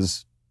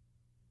chances.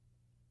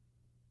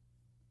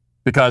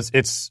 Because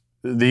it's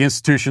the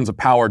institutions of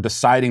power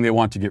deciding they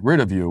want to get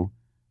rid of you,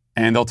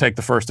 and they'll take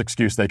the first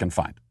excuse they can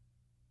find.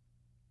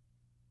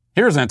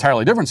 Here's an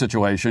entirely different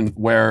situation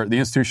where the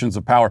institutions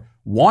of power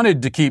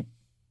wanted to keep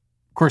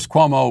Chris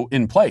Cuomo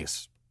in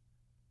place,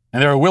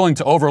 and they were willing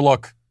to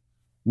overlook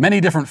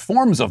many different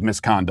forms of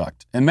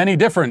misconduct and many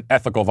different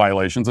ethical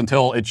violations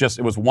until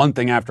it was one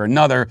thing after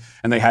another,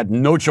 and they had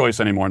no choice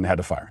anymore and they had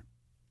to fire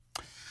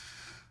him.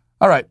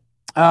 All right.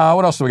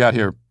 What else do we got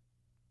here?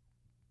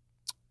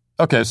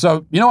 Okay,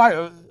 so,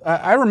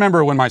 I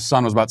remember when my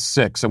son was about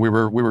 6 and we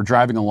were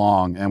driving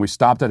along and we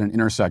stopped at an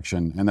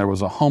intersection and there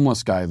was a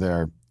homeless guy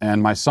there.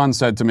 And my son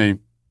said to me,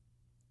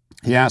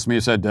 he asked me,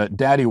 he said,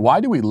 Daddy,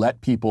 why do we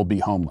let people be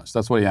homeless?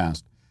 That's what he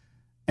asked.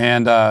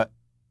 And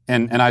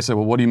I said,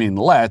 well, what do you mean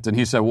let? And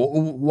he said, well,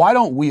 why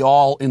don't we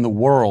all in the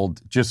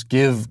world just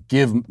give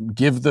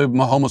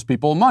the homeless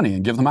people money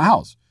and give them a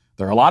house?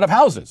 There are a lot of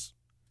houses.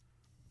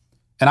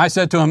 And I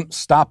said to him,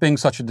 stop being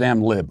such a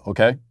damn lib,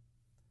 okay?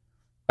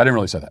 I didn't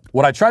really say that.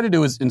 What I try to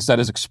do is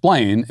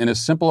explain in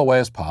as simple a way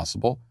as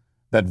possible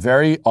that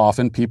very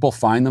often people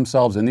find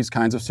themselves in these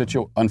kinds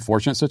of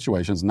unfortunate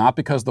situations, not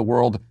because the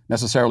world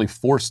necessarily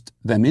forced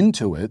them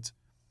into it,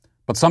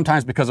 but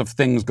sometimes because of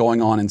things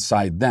going on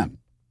inside them.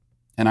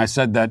 And I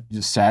said that,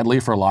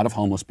 sadly, for a lot of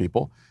homeless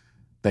people,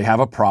 they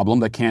have a problem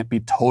that can't be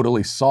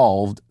totally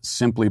solved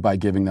simply by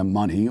giving them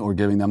money or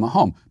giving them a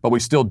home. But we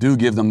still do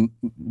give them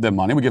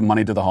money. We give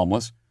money to the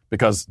homeless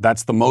because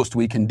that's the most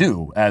we can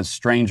do as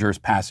strangers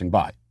passing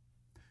by.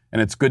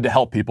 And it's good to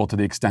help people to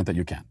the extent that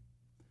you can.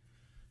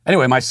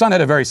 Anyway, my son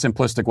had a very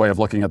simplistic way of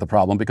looking at the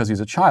problem because he's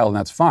a child, and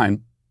that's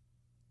fine.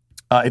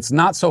 It's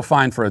not so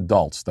fine for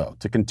adults, though,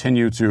 to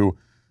continue to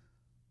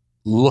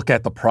look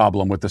at the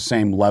problem with the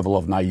same level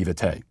of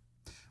naivete.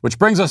 Which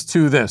brings us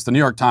to this. The New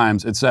York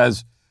Times, it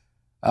says,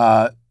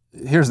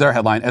 here's their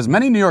headline: as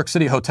many New York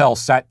City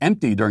hotels sat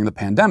empty during the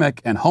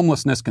pandemic and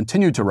homelessness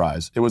continued to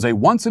rise, it was a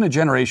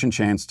once-in-a-generation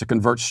chance to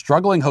convert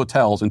struggling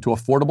hotels into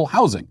affordable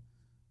housing.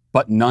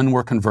 But none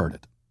were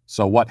converted.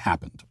 So what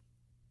happened?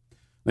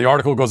 The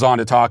article goes on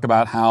to talk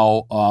about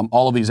how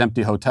all of these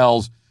empty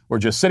hotels were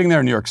just sitting there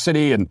in New York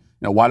City, and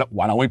why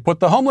don't we put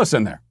the homeless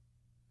in there?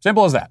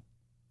 Simple as that.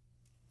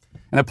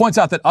 And it points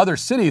out that other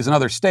cities and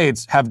other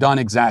states have done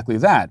exactly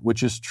that,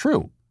 which is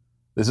true.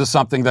 This is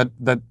something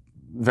that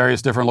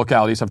various different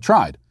localities have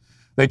tried.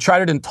 They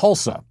tried it in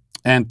Tulsa,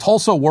 and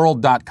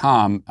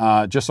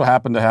TulsaWorld.com just so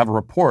happened to have a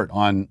report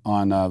on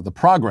the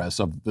progress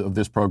of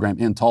this program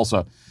in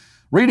Tulsa.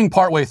 Reading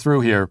partway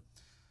through here,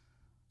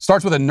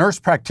 starts with a nurse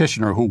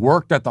practitioner who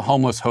worked at the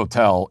homeless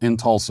hotel in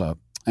Tulsa.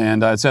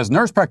 And it says,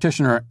 nurse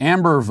practitioner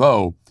Amber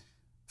Vo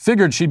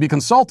figured she'd be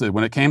consulted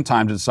when it came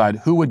time to decide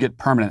who would get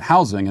permanent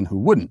housing and who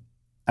wouldn't.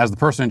 As the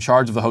person in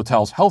charge of the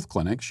hotel's health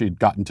clinic, she'd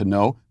gotten to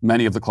know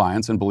many of the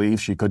clients and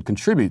believed she could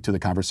contribute to the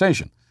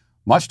conversation.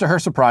 Much to her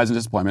surprise and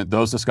disappointment,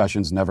 those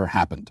discussions never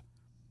happened.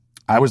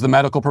 I was the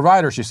medical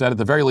provider, she said. At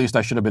the very least,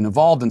 I should have been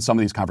involved in some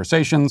of these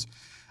conversations.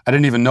 I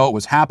didn't even know it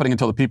was happening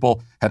until the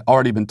people had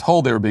already been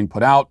told they were being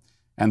put out,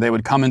 and they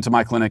would come into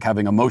my clinic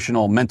having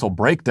emotional, mental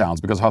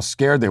breakdowns because of how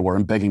scared they were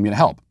and begging me to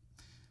help.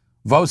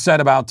 Vo said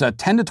about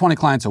 10 to 20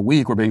 clients a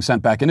week were being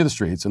sent back into the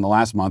streets in the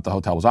last month the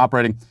hotel was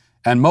operating,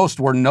 and most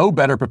were no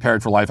better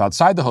prepared for life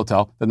outside the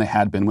hotel than they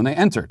had been when they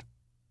entered.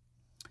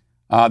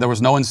 There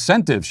was no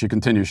incentive, she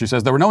continues. She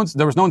says there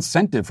was no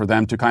incentive for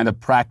them to kind of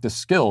practice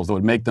skills that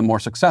would make them more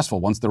successful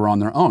once they were on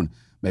their own,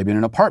 maybe in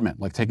an apartment,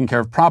 like taking care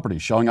of property,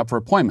 showing up for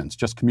appointments,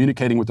 just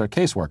communicating with their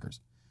caseworkers.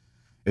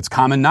 It's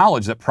common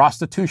knowledge that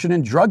prostitution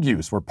and drug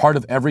use were part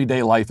of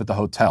everyday life at the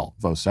hotel,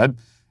 Vo said,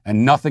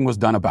 and nothing was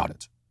done about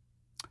it.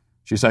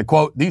 She said,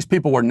 quote, these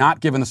people were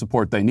not given the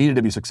support they needed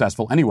to be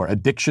successful anywhere.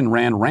 Addiction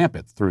ran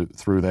rampant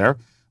through there.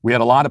 We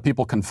had a lot of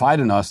people confide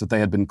in us that they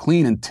had been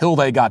clean until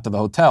they got to the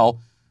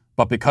hotel,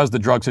 but because the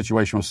drug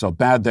situation was so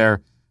bad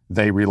there,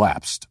 they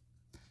relapsed.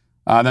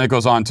 Then it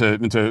goes on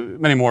into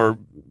many more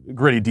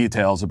gritty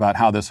details about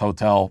how this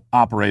hotel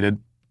operated,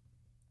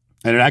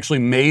 and it actually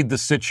made the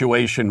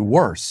situation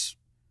worse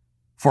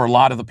for a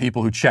lot of the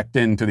people who checked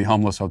into the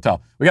homeless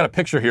hotel. We got a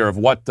picture here of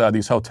what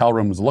these hotel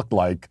rooms looked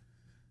like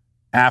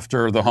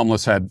after the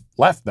homeless had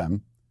left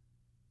them.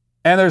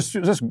 And there's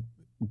just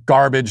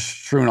garbage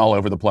strewn all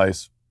over the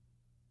place.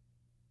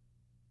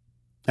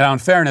 Now, in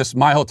fairness,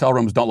 my hotel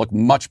rooms don't look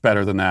much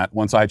better than that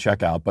once I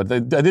check out, but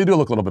they do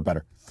look a little bit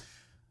better.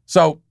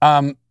 So,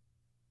 but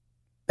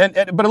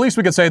at least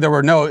we could say there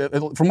were no,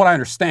 from what I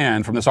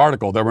understand from this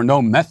article, there were no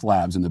meth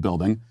labs in the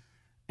building,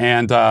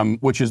 and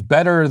which is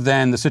better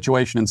than the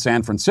situation in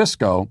San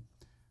Francisco,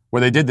 where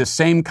they did the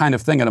same kind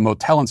of thing at a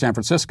motel in San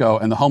Francisco,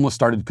 and the homeless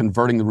started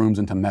converting the rooms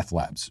into meth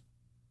labs.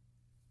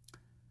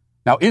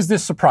 Now, is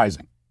this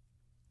surprising?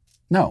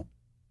 No.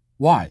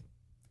 Why?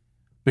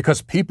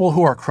 Because people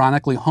who are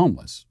chronically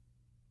homeless,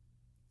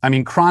 I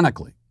mean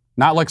chronically,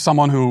 not like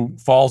someone who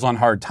falls on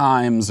hard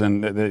times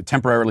and they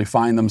temporarily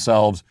find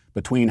themselves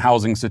between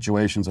housing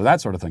situations or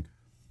that sort of thing.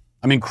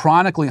 I mean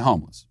chronically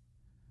homeless.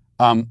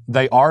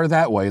 They are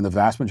that way in the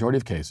vast majority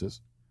of cases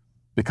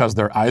because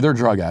they're either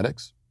drug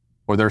addicts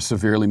or they're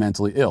severely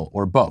mentally ill,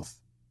 or both.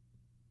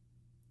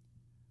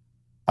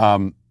 It's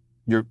going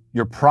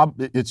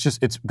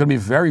to be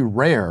very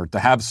rare to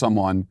have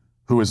someone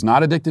who is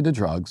not addicted to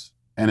drugs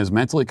and is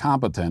mentally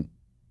competent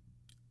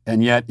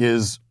and yet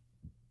is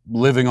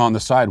living on the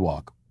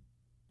sidewalk,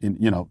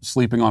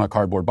 sleeping on a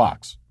cardboard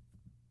box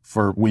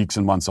for weeks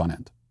and months on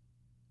end.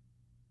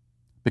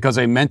 Because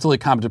a mentally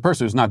competent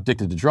person who's not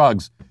addicted to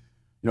drugs,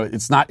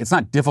 it's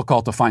not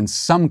difficult to find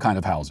some kind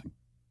of housing.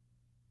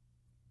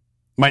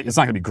 It's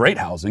not going to be great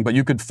housing, but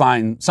you could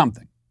find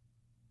something.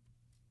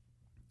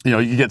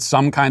 You get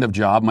some kind of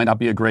job, might not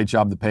be a great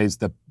job that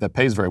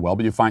pays very well,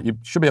 but you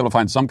should be able to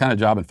find some kind of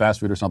job in fast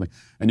food or something,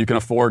 and you can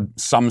afford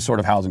some sort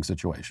of housing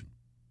situation.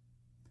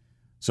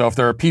 So if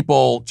there are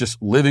people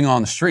just living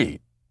on the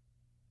street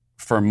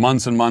for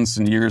months and months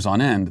and years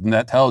on end, then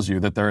that tells you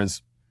that there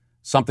is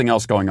something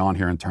else going on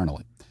here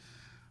internally.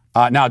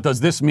 Now,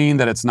 does this mean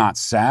that it's not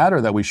sad or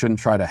that we shouldn't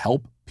try to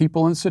help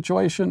people in this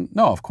situation?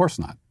 No, of course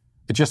not.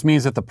 It just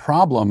means that the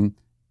problem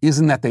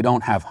isn't that they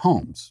don't have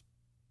homes.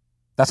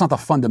 That's not the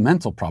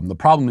fundamental problem. The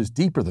problem is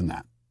deeper than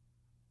that.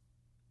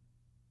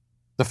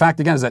 The fact,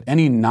 again, is that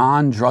any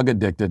non-drug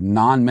addicted,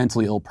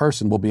 non-mentally ill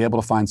person will be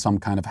able to find some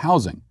kind of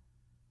housing.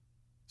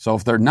 So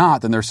if they're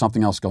not, then there's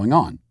something else going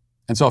on.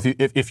 And so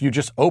if you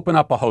just open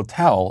up a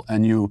hotel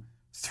and you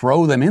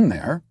throw them in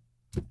there,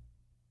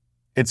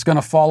 it's going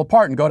to fall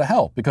apart and go to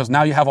hell because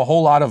now you have a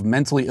whole lot of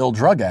mentally ill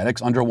drug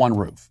addicts under one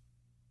roof.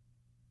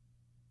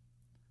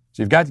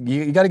 So you got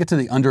to get to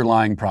the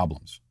underlying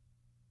problems.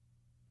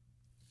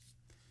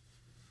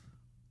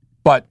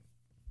 But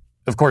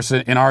of course,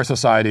 in our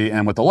society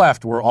and with the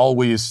left, we're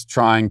always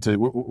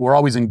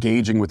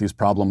engaging with these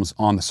problems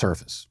on the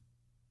surface.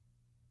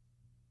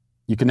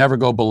 You can never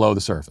go below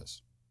the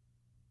surface.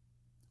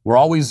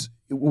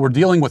 We're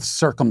dealing with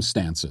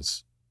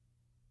circumstances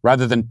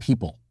rather than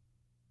people.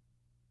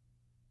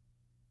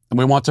 And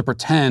we want to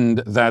pretend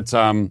that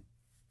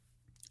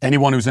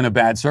anyone who's in a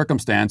bad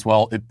circumstance,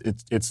 well,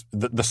 it's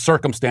the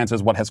circumstance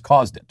is what has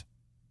caused it.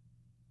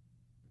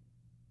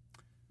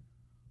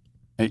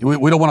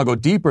 We don't want to go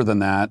deeper than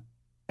that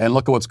and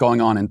look at what's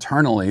going on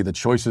internally, the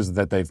choices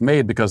that they've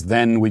made, because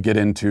then we get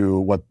into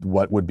what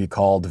would be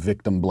called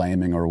victim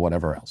blaming or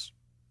whatever else.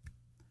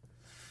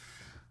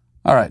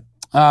 All right.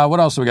 What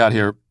else do we got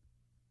here?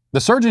 The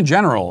Surgeon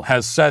General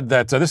has said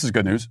that, this is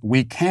good news,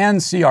 we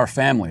can see our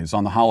families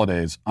on the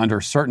holidays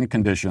under certain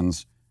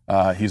conditions.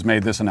 He's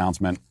made this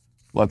announcement.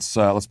 Let's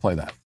play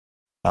that.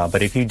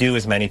 But if you do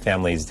as many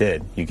families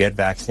did, you get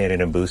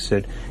vaccinated and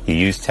boosted, you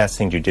use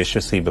testing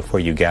judiciously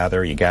before you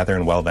gather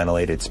in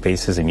well-ventilated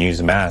spaces and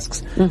use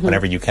masks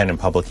whenever you can in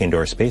public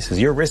indoor spaces,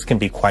 your risk can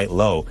be quite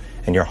low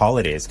and your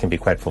holidays can be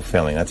quite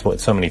fulfilling. That's what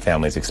so many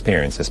families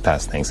experienced this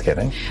past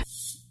Thanksgiving.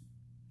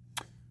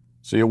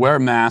 So you wear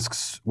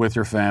masks with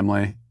your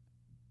family,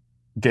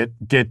 get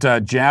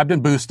jabbed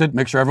and boosted,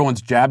 make sure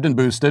everyone's jabbed and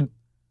boosted,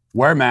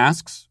 wear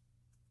masks,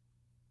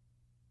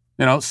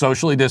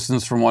 socially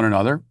distance from one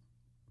another,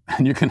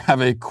 and you can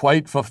have a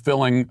quite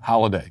fulfilling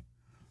holiday.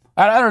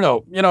 I don't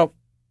know,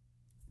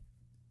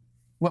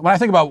 when I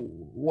think about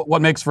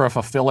what makes for a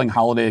fulfilling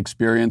holiday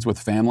experience with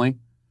family,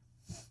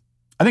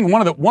 I think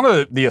one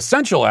of the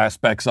essential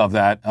aspects of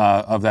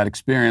that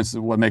experience,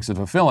 what makes it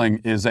fulfilling,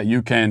 is that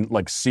you can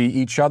see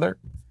each other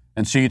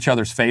and see each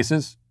other's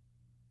faces.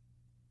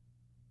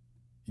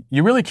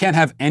 You really can't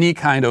have any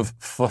kind of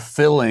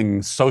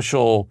fulfilling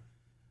social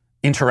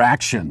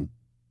interaction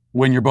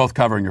when you're both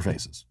covering your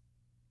faces.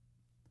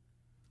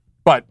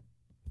 But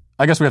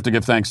I guess we have to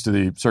give thanks to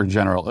the Surgeon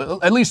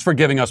General, at least for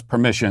giving us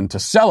permission to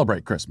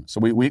celebrate Christmas. So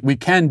we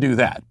can do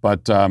that.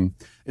 But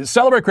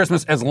celebrate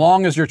Christmas as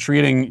long as you're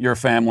treating your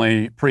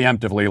family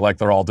preemptively like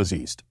they're all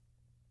diseased.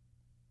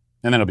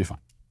 And then it'll be fine.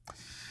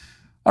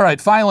 All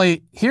right,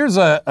 finally, here's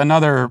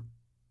another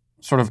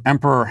sort of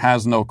emperor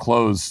has no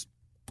clothes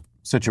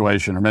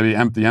situation, or maybe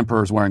the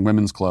emperor's wearing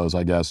women's clothes,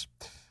 I guess.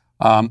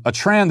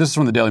 This is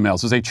from the Daily Mail. It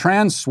says, a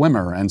trans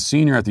swimmer and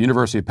senior at the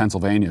University of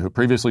Pennsylvania who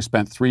previously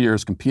spent 3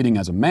 years competing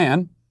as a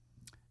man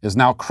is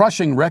now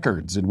crushing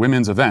records in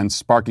women's events,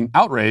 sparking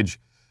outrage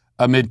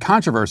amid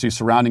controversy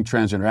surrounding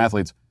transgender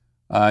athletes.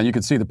 You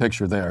can see the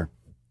picture there.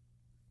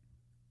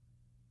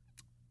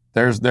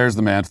 There's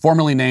the man,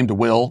 formerly named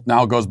Will,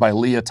 now goes by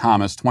Leah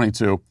Thomas,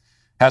 22,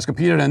 has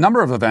competed in a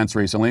number of events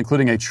recently,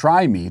 including a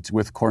tri-meet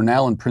with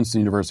Cornell and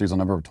Princeton Universities on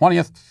November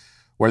 20th,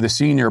 where the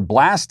senior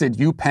blasted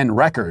UPenn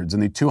records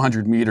in the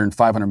 200-meter and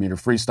 500-meter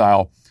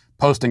freestyle,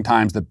 posting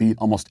times that beat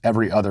almost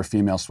every other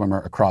female swimmer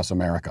across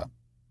America.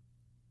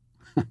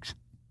 With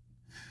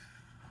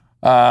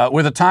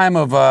a time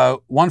of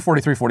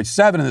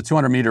 1:43.47 in the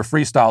 200-meter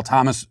freestyle,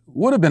 Thomas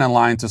would have been in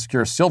line to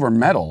secure a silver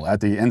medal at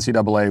the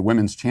NCAA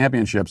Women's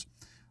Championships,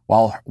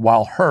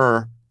 while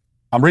her,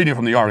 I'm reading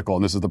from the article,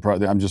 and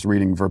I'm just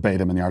reading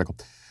verbatim in the article,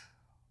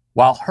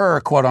 while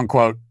her,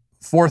 quote-unquote,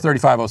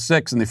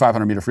 4:35.06 in the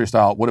 500-meter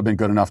freestyle would have been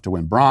good enough to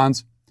win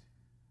bronze.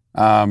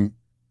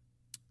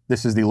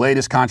 This is the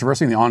latest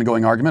controversy in the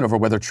ongoing argument over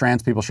whether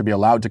trans people should be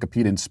allowed to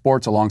compete in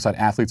sports alongside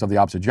athletes of the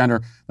opposite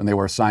gender than they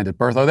were assigned at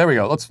birth. Oh, there we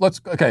go.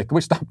 Okay, can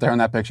we stop there on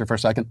that picture for a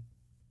second?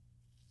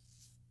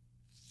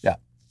 Yeah.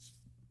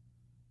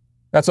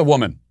 That's a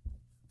woman,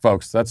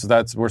 folks.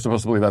 We're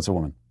supposed to believe that's a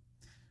woman.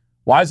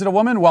 Why is it a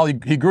woman? Well,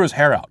 he grew his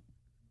hair out.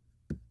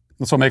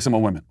 That's what makes him a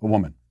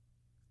woman.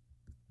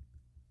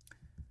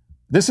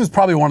 This is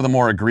probably one of the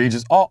more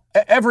egregious.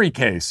 Every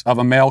case of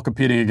a male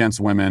competing against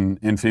women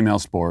in female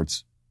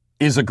sports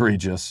is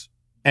egregious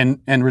and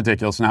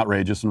ridiculous and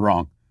outrageous and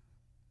wrong.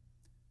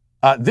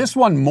 This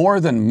one more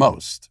than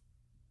most,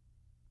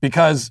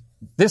 because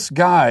this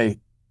guy,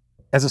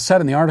 as it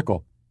said in the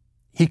article,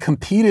 he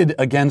competed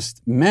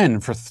against men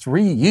for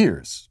 3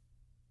 years.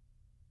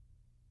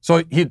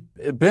 So he'd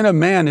been a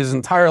man his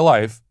entire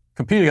life,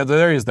 competing against,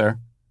 there he is there,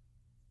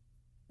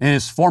 in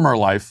his former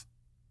life,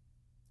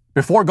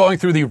 before going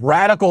through the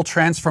radical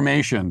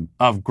transformation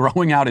of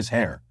growing out his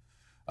hair.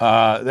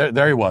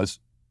 There he was.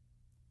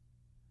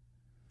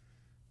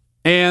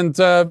 And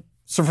so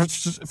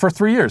for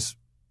 3 years.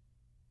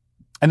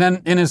 And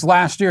then in his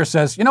last year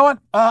says, you know what?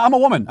 I'm a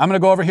woman. I'm going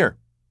to go over here.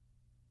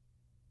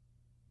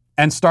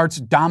 And starts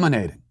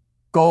dominating.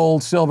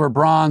 Gold, silver,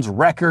 bronze,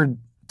 record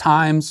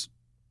times.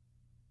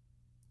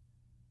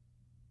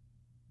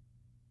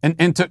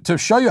 And to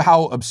show you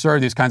how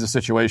absurd these kinds of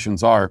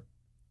situations are,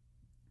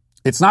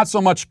 it's not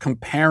so much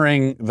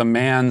comparing the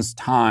man's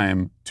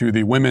time to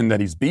the women that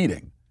he's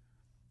beating.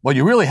 What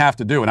you really have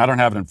to do, and I don't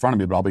have it in front of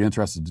me, but I'll be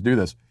interested to do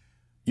this,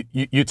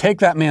 you take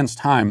that man's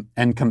time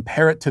and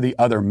compare it to the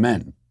other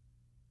men.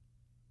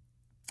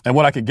 And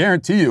what I could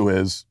guarantee you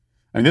is,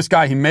 this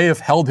guy, he may have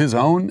held his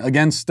own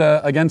against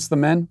the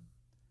men,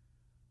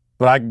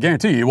 But I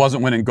guarantee you he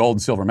wasn't winning gold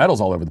and silver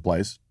medals all over the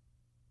place.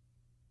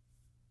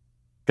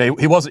 Okay,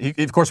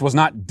 he of course was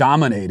not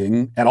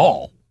dominating at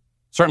all.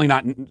 Certainly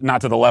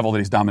not to the level that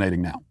he's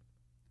dominating now.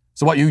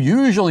 So what you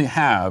usually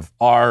have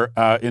are,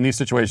 in these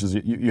situations,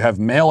 you have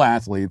male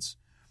athletes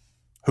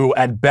who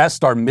at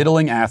best are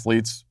middling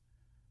athletes.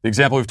 The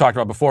example we've talked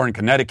about before in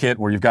Connecticut,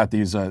 where you've got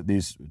these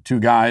two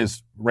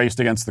guys raced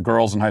against the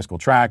girls in high school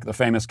track, the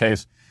famous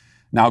case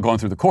now going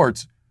through the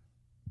courts.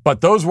 But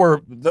those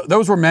were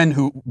men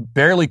who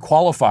barely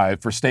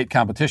qualified for state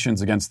competitions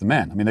against the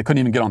men. I mean, they couldn't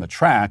even get on the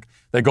track.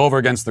 They go over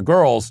against the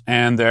girls,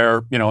 and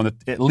they're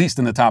at least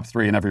in the top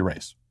 3 in every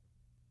race.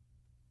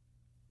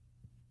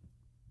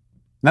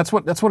 And that's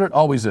what it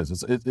always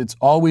is. It's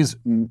always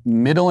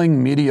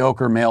middling,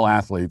 mediocre male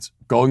athletes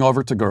going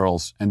over to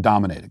girls and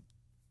dominating,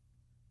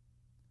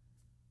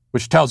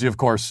 which tells you, of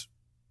course,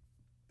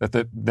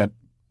 that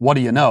what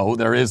do you know?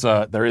 There is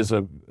a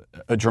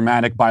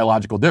dramatic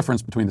biological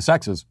difference between the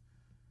sexes.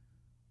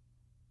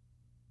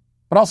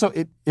 But also,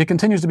 it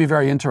continues to be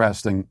very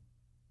interesting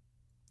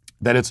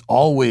that it's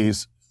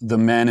always the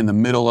men in the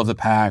middle of the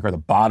pack or the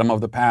bottom of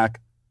the pack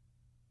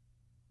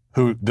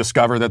who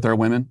discover that they're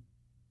women.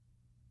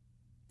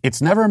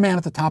 It's never a man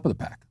at the top of the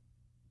pack.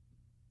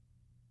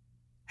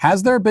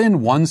 Has there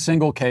been one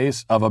single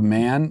case of a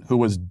man who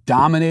was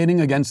dominating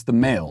against the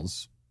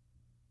males?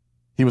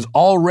 He was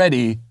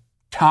already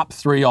top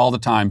 3 all the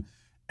time,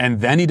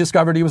 and then he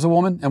discovered he was a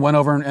woman and went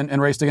over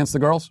and raced against the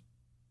girls?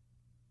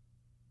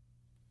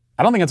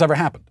 I don't think it's ever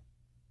happened.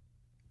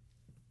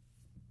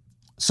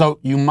 So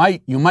you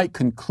might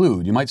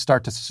conclude, you might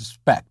start to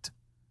suspect,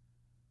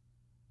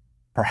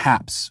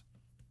 perhaps,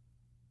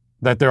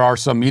 that there are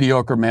some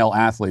mediocre male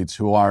athletes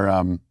who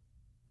are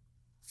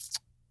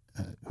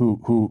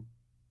who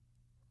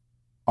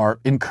are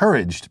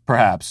encouraged,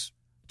 perhaps,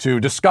 to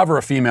discover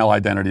a female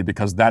identity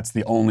because that's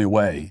the only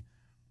way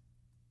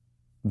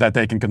that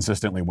they can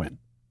consistently win.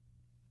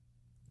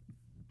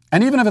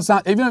 And even if it's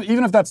not,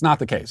 even if that's not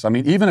the case, I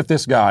mean, even if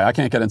this guy, I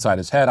can't get inside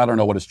his head, I don't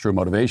know what his true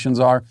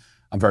motivations are.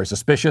 I'm very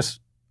suspicious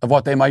of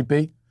what they might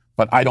be,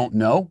 but I don't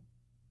know.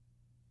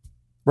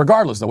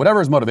 Regardless, though, whatever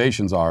his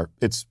motivations are,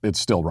 it's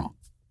still wrong.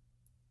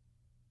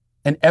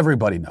 And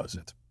everybody knows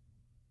it.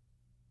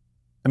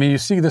 I mean, you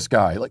see this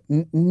guy, like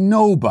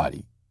nobody.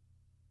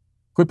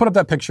 Can we put up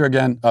that picture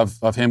again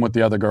of him with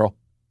the other girl?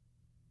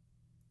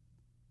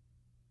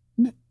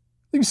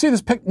 You see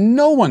this pic.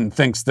 No one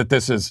thinks that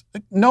this is.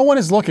 No one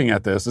is looking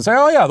at this and say,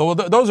 "Oh yeah,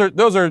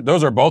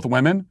 those are both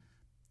women,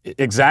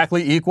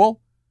 exactly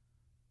equal."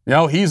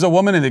 He's a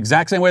woman in the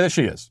exact same way that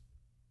she is.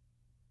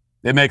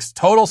 It makes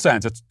total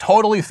sense. It's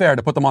totally fair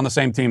to put them on the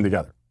same team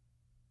together.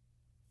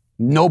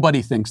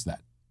 Nobody thinks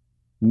that.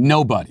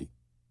 Nobody.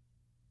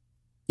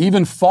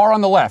 Even far on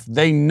the left,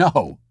 they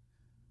know.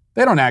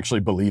 They don't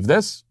actually believe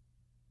this.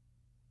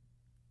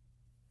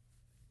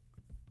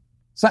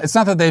 It's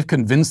not that they've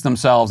convinced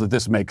themselves that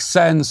this makes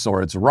sense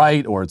or it's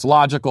right or it's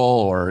logical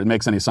or it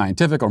makes any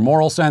scientific or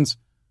moral sense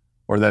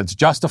or that it's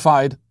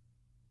justified.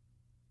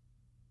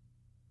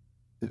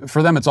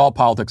 For them, it's all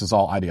politics, it's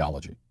all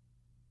ideology.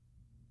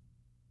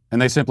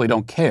 And they simply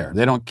don't care.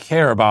 They don't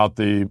care about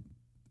the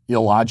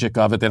illogic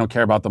of it. They don't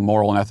care about the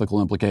moral and ethical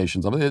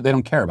implications of it. They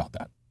don't care about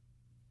that.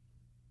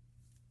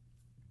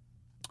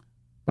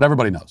 But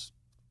everybody knows,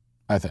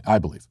 I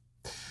believe.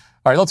 All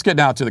right, let's get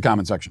now to the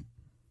comment section.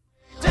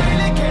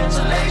 Daily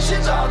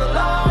cancellations are the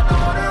law and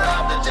order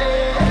of the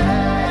day.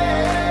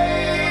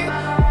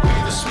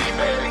 We're the sweet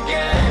baby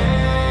gang.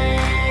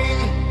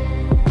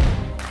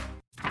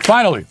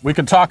 Finally, we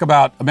can talk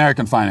about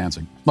American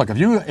financing. Look, if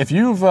you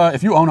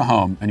own a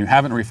home and you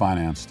haven't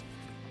refinanced,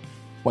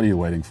 what are you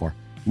waiting for?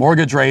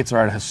 Mortgage rates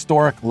are at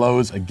historic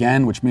lows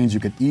again, which means you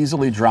could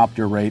easily drop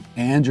your rate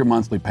and your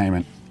monthly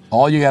payment.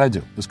 All you got to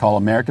do is call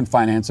American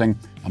Financing,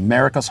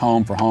 America's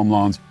home for home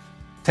loans.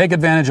 Take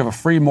advantage of a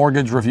free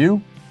mortgage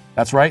review.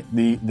 That's right.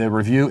 The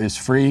review is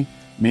free,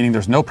 meaning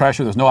there's no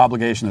pressure, there's no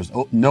obligation, there's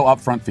no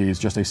upfront fees,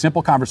 just a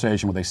simple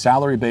conversation with a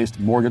salary-based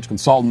mortgage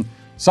consultant,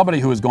 somebody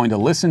who is going to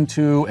listen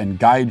to and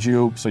guide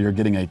you so you're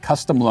getting a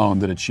custom loan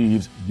that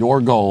achieves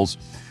your goals.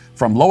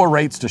 From lower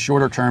rates to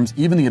shorter terms,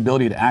 even the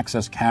ability to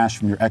access cash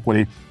from your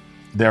equity,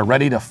 they're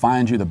ready to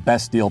find you the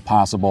best deal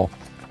possible.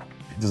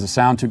 Does it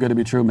sound too good to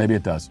be true? Maybe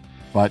it does,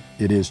 but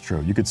it is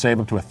true. You could save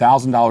up to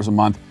 $1,000 a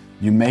month.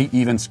 You may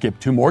even skip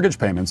 2 mortgage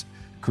payments,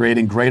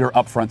 creating greater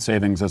upfront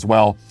savings as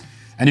well.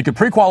 And you can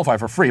pre-qualify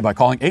for free by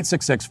calling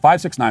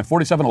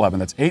 866-569-4711.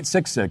 That's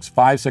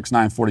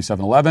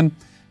 866-569-4711.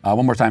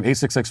 One more time,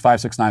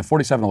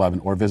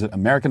 866-569-4711, or visit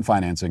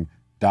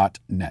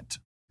AmericanFinancing.net.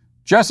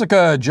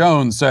 Jessica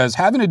Jones says,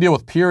 having to deal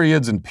with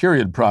periods and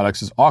period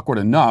products is awkward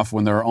enough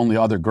when there are only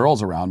other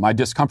girls around. My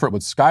discomfort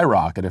would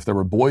skyrocket if there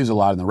were boys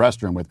allowed in the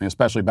restroom with me,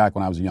 especially back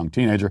when I was a young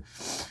teenager.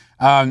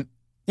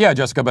 Yeah,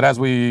 Jessica, but as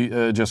we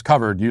just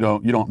covered, you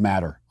don't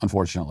matter,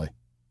 unfortunately.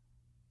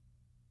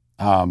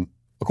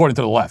 According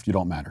to the left, you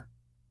don't matter.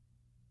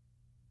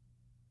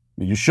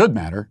 You should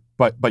matter,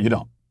 but you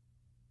don't.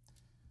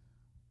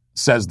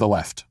 Says the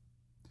left.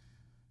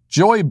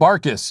 Joy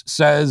Barkis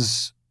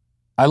says,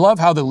 I love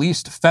how the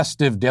least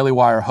festive Daily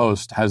Wire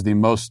host has the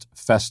most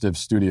festive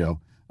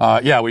studio.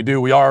 Yeah, we do.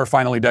 We are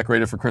finally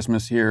decorated for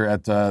Christmas here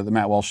at the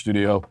Matt Walsh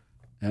studio.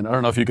 And I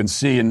don't know if you can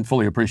see and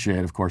fully appreciate,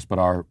 of course, but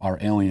our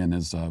alien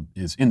is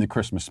in the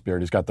Christmas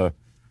spirit. He's got the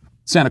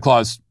Santa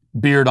Claus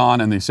beard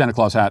on and the Santa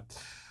Claus hat.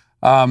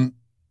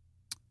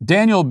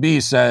 Daniel B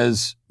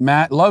says,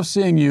 Matt, love to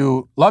see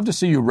you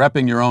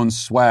repping your own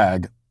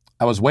swag.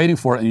 I was waiting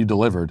for it and you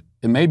delivered.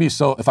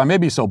 If I may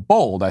be so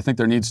bold, I think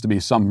there needs to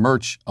be some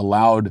merch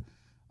allowed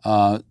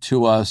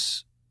to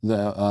us,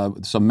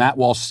 some Matt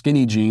Walsh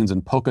skinny jeans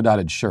and polka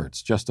dotted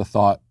shirts. Just a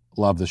thought.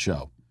 Love the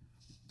show.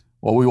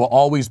 Well, we will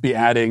always be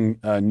adding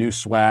new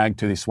swag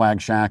to the Swag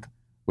Shack,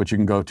 which you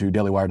can go to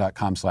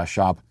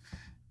dailywire.com/shop.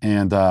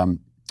 And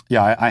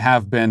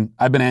I've been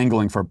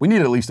angling for, we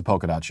need at least a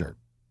polka dot shirt.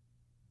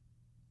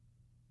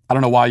 I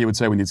don't know why you would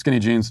say we need skinny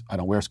jeans. I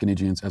don't wear skinny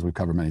jeans, as we've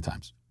covered many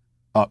times.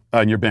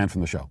 And you're banned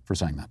from the show for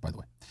saying that, by the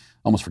way.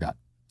 Almost forgot.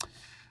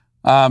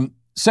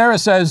 Sarah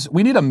says,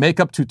 we need a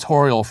makeup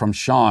tutorial from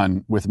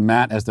Sean with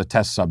Matt as the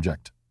test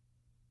subject.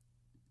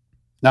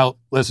 Now,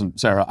 listen,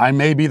 Sarah, I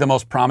may be the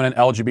most prominent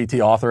LGBT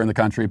author in the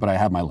country, but I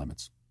have my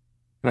limits.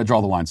 But I draw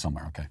the line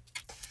somewhere,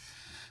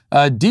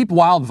 okay? Deep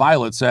Wild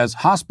Violet says,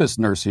 hospice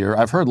nurse here.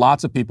 I've heard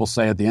lots of people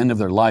say at the end of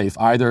their life,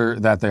 either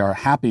that they are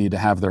happy to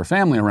have their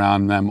family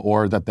around them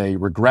or that they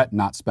regret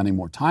not spending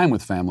more time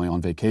with family on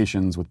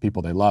vacations with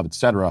people they love,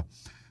 etc.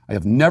 I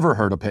have never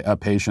heard a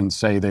patient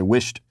say they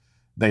wished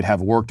they'd have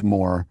worked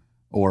more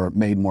or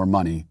made more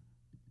money,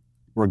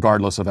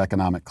 regardless of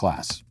economic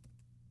class.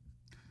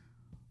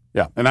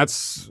 Yeah, and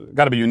that's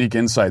got to be unique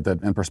insight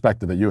and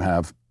perspective that you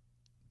have.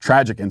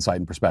 Tragic insight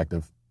and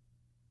perspective.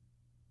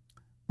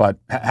 But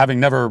having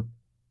never,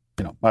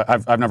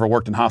 I've never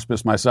worked in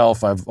hospice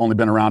myself. I've only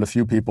been around a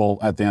few people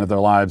at the end of their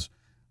lives.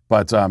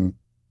 But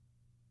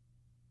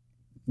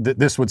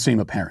this would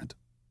seem apparent.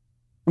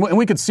 And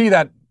we could see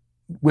that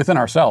within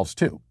ourselves,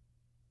 too.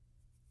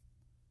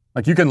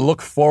 Like, you can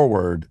look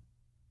forward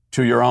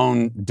to your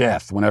own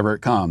death whenever it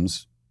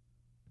comes.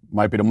 It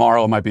might be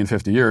tomorrow, it might be in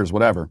 50 years,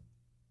 whatever.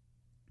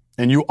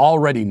 And you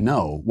already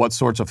know what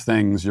sorts of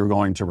things you're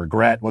going to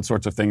regret, what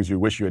sorts of things you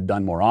wish you had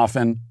done more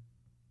often.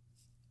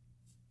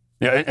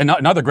 Yeah, and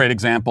another great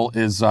example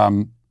is,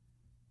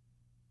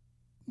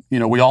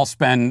 we all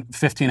spend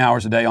 15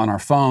 hours a day on our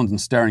phones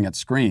and staring at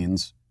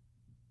screens.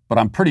 But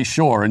I'm pretty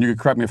sure, and you can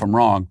correct me if I'm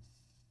wrong,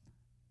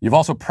 you've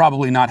also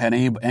probably not had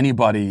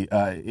anybody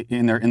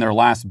in their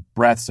last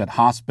breaths at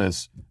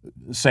hospice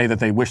say that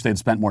they wish they'd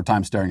spent more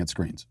time staring at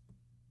screens.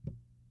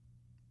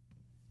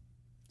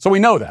 So we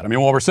know that. I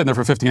mean, while we're sitting there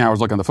for 15 hours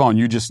looking at the phone,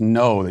 you just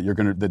know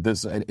that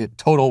this is a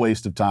total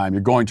waste of time.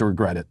 You're going to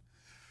regret it.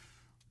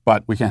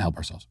 But we can't help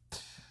ourselves.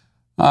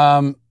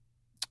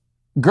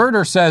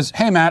 Girder says,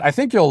 hey, Matt, I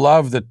think you'll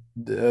love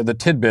the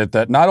tidbit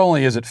that not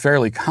only is it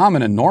fairly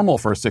common and normal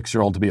for a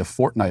 6-year-old to be a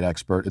Fortnite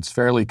expert, it's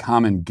fairly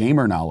common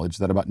gamer knowledge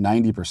that about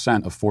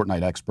 90% of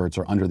Fortnite experts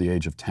are under the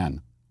age of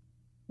 10.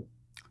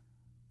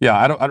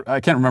 Yeah,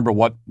 I can't remember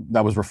what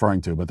that was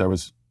referring to, but there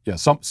was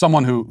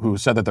someone who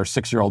said that their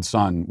 6-year-old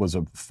son was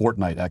a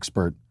Fortnite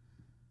expert.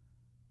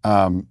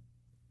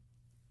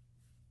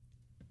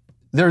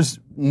 There's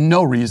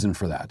no reason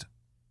for that.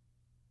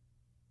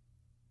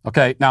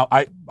 Okay, now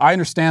I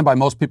understand by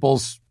most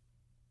people's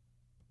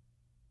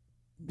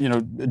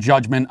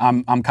judgment,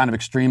 I'm kind of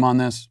extreme on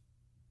this,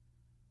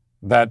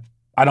 that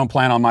I don't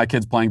plan on my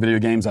kids playing video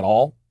games at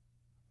all.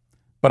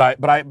 But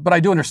I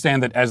do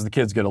understand that as the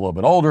kids get a little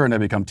bit older and they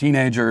become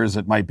teenagers,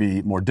 it might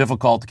be more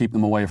difficult to keep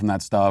them away from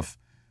that stuff.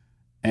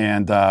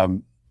 And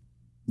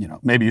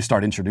maybe you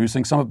start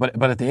introducing some of it.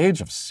 But at the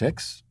age of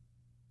 6,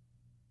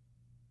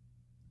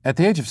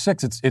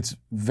 it's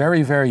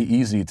very, very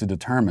easy to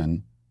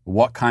determine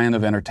what kind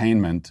of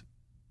entertainment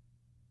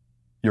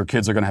your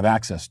kids are going to have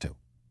access to.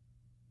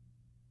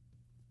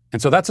 And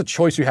so that's a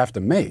choice you have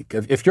to make.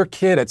 If your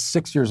kid at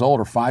 6 years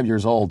old or 5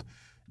 years old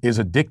is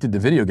addicted to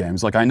video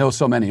games, like I know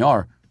so many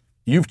are,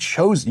 you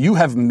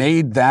have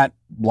made that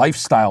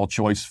lifestyle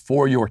choice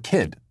for your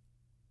kid,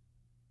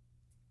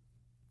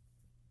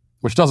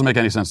 which doesn't make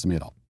any sense to me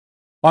at all.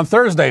 On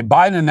Thursday,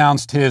 Biden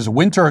announced his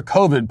winter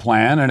COVID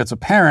plan, and it's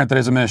apparent that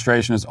his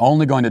administration is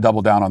only going to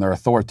double down on their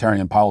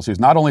authoritarian policies.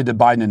 Not only did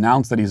Biden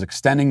announce that he's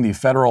extending the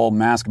federal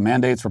mask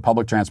mandates for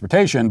public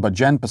transportation, but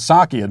Jen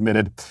Psaki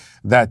admitted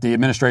that the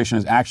administration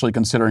is actually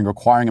considering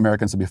requiring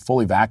Americans to be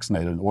fully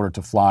vaccinated in order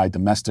to fly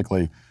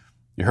domestically.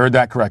 You heard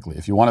that correctly.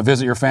 If you want to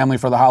visit your family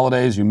for the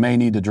holidays, you may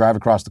need to drive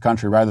across the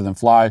country rather than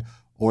fly,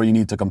 or you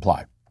need to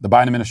comply. The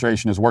Biden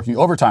administration is working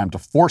overtime to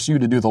force you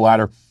to do the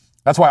latter.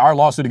 That's why our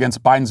lawsuit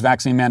against Biden's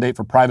vaccine mandate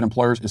for private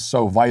employers is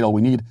so vital.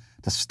 We need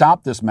to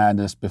stop this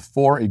madness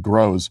before it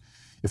grows.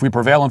 If we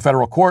prevail in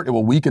federal court, it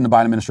will weaken the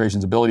Biden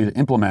administration's ability to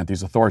implement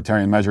these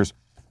authoritarian measures.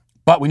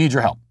 But we need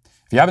your help.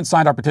 If you haven't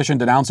signed our petition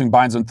denouncing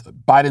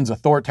Biden's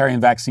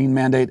authoritarian vaccine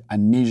mandate, I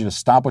need you to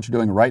stop what you're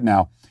doing right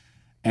now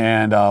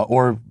and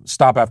or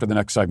stop after the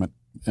next segment,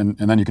 and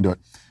then you can do it.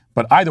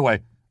 But either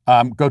way,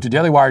 Go to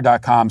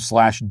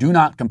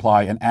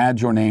dailywire.com/do-not-comply and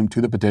add your name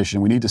to the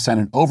petition. We need to send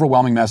an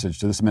overwhelming message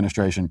to this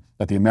administration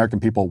that the American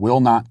people will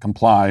not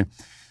comply.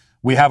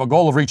 We have a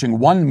goal of reaching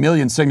 1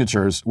 million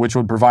signatures, which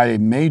would provide a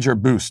major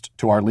boost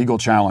to our legal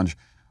challenge.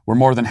 We're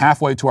more than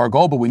halfway to our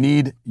goal, but we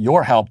need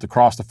your help to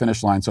cross the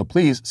finish line. So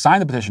please sign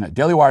the petition at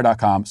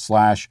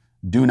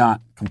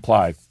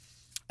dailywire.com/do-not-comply.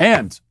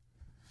 And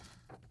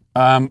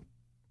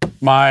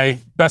my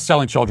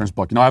best-selling children's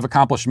book. I've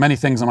accomplished many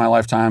things in my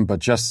lifetime, but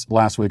just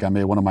last week I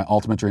made one of my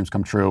ultimate dreams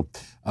come true.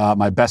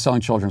 My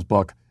best-selling children's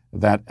book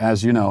that,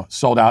 as you know,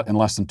 sold out in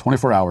less than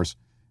 24 hours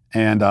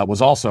and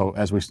was also,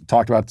 as we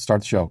talked about at the start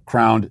of the show,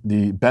 crowned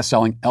the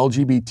best-selling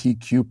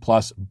LGBTQ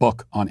plus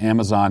book on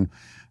Amazon.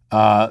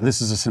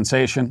 This is a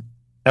sensation.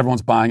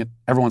 Everyone's buying it.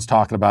 Everyone's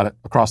talking about it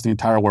across the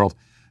entire world.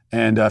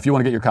 And if you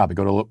want to get your copy,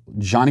 go to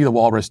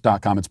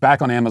johnnythewalrus.com. It's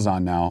back on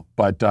Amazon now,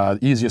 but the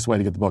easiest way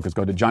to get the book is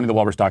go to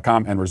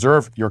johnnythewalrus.com and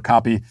reserve your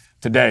copy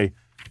today.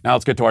 Now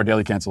let's get to our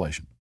daily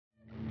cancellation.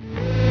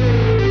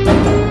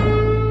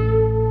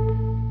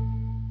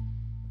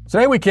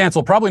 Today we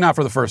cancel, probably not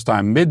for the first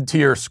time,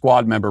 mid-tier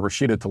squad member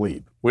Rashida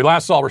Tlaib. We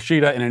last saw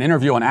Rashida in an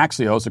interview on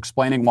Axios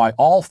explaining why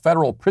all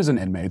federal prison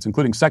inmates,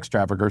 including sex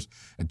traffickers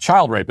and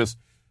child rapists,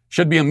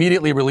 should be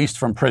immediately released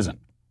from prison.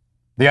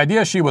 The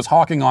idea she was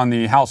hawking on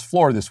the House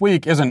floor last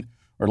week isn't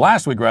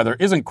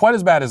quite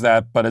as bad as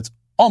that, but it's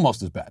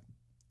almost as bad.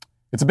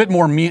 It's a bit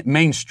more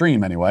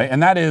mainstream anyway,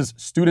 and that is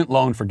student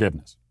loan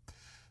forgiveness.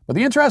 But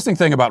the interesting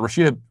thing about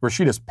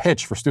Rashida's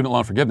pitch for student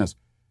loan forgiveness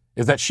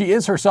is that she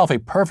is herself a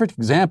perfect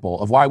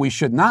example of why we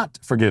should not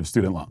forgive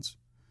student loans.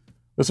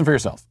 Listen for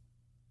yourself.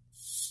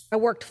 I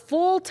worked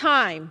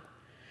full-time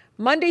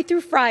Monday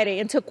through Friday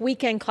and took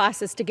weekend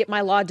classes to get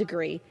my law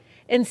degree,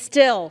 and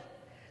still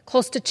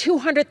close to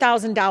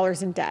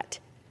 $200,000 in debt.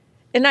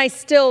 And I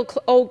still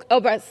owe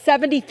about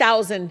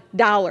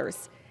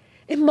 $70,000.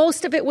 And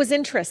most of it was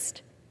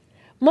interest.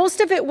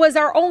 Most of it was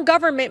our own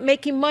government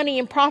making money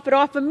and profit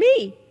off of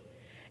me.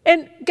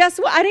 And guess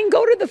what? I didn't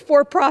go to the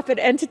for-profit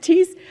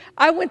entities.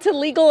 I went to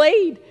legal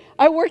aid.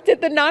 I worked at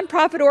the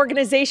nonprofit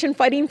organization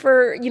fighting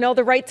for,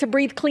 the right to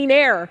breathe clean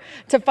air,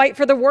 to fight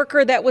for the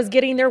worker that was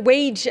getting their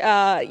wage,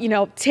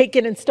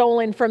 taken and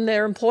stolen from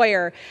their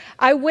employer.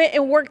 I went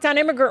and worked on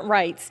immigrant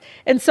rights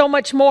and so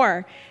much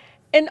more.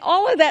 And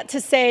all of that to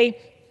say,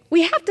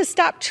 we have to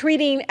stop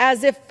treating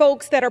as if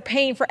folks that are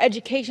paying for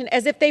education,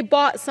 as if they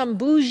bought some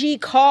bougie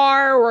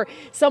car or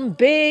some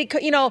big,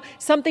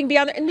 something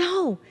beyond that.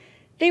 No,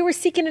 they were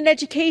seeking an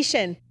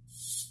education.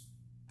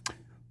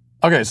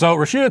 Okay, so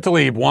Rashida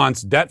Tlaib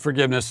wants debt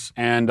forgiveness,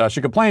 and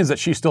she complains that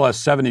she still has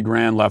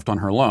 $70,000 left on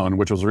her loan,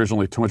 which was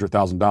originally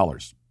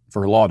 $200,000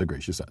 for her law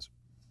degree, she says.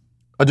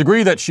 A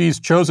degree that she's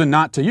chosen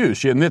not to use.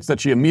 She admits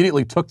that she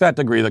immediately took that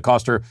degree that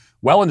cost her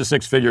well into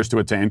six figures to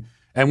attain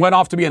and went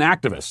off to be an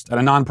activist at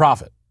a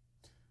nonprofit.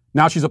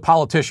 Now she's a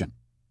politician.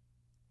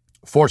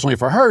 Fortunately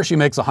for her, she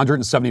makes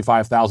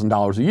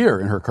 $175,000 a year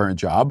in her current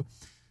job,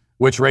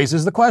 which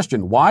raises the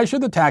question, why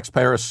should the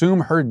taxpayer assume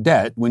her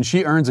debt when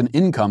she earns an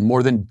income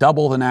more than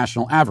double the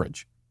national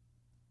average?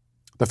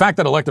 The fact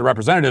that elected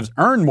representatives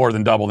earn more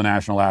than double the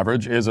national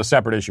average is a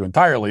separate issue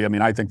entirely. I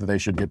mean, I think that they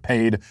should get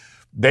paid.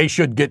 They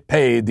should get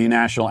paid the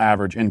national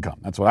average income.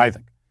 That's what I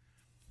think.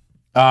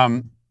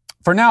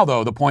 For now,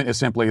 though, the point is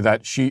simply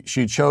that she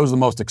chose the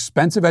most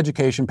expensive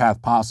education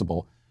path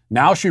possible.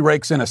 Now she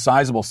rakes in a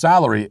sizable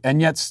salary and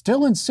yet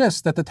still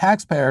insists that the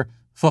taxpayer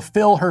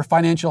fulfill her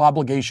financial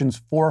obligations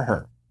for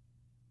her.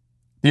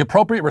 The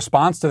appropriate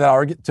response to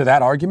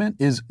that argument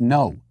is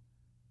no.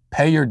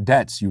 Pay your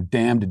debts, you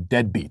damned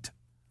deadbeat.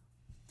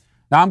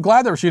 Now, I'm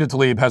glad that Rashida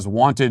Tlaib has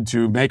wanted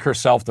to make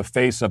herself the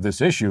face of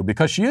this issue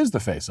because she is the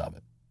face of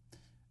it.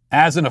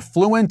 As an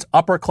affluent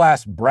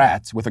upper-class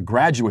brat with a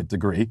graduate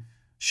degree,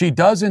 she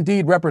does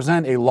indeed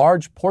represent a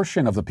large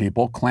portion of the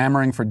people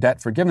clamoring for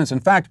debt forgiveness. In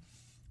fact,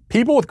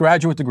 people with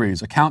graduate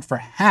degrees account for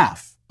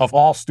half of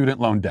all student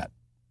loan debt.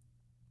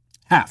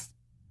 Half.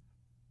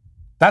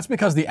 That's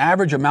because the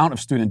average amount of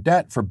student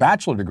debt for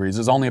bachelor degrees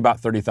is only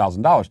about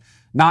 $30,000.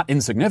 Not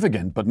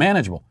insignificant, but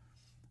manageable.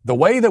 The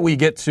way that we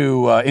get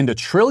into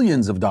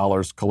trillions of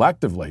dollars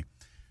collectively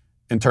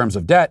in terms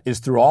of debt is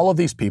through all of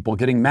these people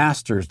getting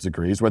master's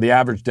degrees where the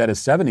average debt is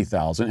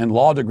 $70,000 and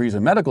law degrees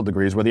and medical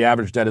degrees where the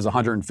average debt is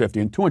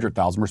 $150,000 and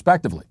 $200,000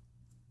 respectively.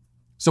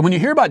 So when you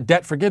hear about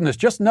debt forgiveness,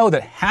 just know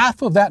that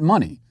half of that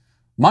money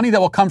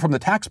that will come from the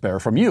taxpayer,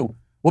 from you,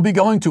 will be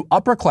going to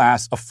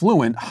upper-class,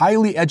 affluent,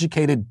 highly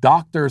educated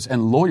doctors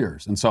and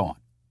lawyers and so on.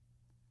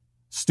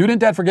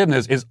 Student debt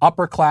forgiveness is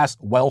upper-class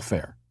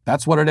welfare.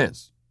 That's what it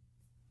is.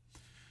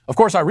 Of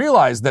course, I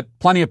realize that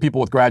plenty of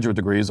people with graduate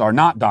degrees are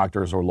not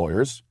doctors or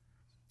lawyers.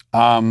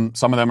 Some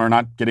of them are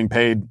not getting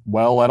paid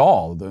well at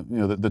all.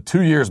 The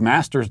 2 years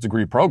master's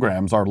degree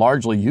programs are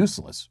largely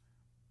useless,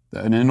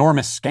 an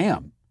enormous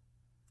scam.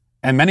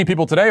 And many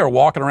people today are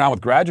walking around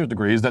with graduate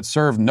degrees that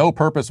serve no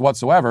purpose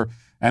whatsoever,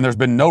 and there's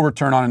been no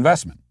return on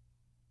investment.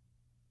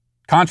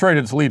 Contrary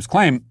to Tlaib's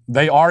claim,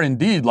 they are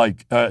indeed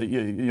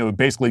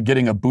basically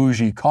getting a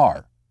bougie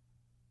car,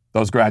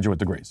 those graduate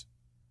degrees.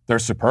 They're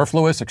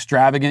superfluous,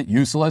 extravagant,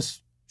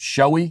 useless.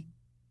 showy.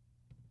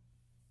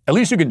 At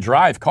least you can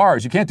drive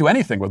cars. You can't do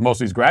anything with most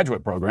of these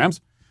graduate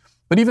programs.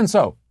 But even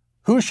so,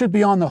 who should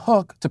be on the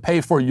hook to pay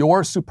for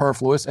your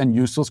superfluous and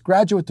useless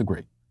graduate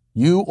degree?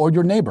 You or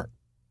your neighbor?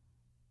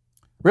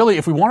 Really,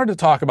 if we wanted to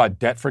talk about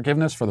debt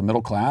forgiveness for the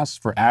middle class,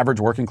 for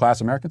average working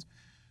class Americans,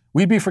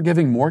 we'd be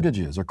forgiving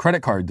mortgages or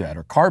credit card debt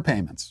or car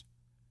payments.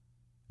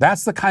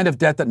 That's the kind of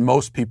debt that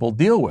most people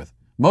deal with.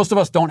 Most of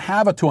us don't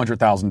have a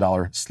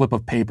 $200,000 slip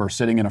of paper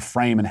sitting in a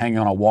frame and hanging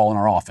on a wall in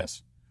our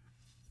office.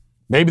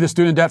 Maybe the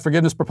student debt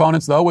forgiveness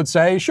proponents, though, would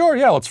say, sure,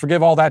 yeah, let's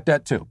forgive all that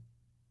debt too.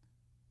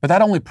 But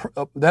that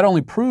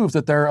only proves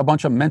that they're a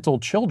bunch of mental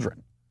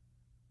children.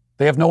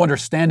 They have no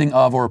understanding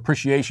of or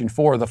appreciation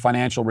for the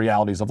financial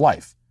realities of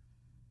life.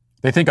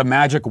 They think a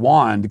magic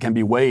wand can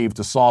be waved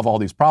to solve all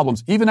these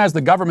problems, even as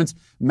the government's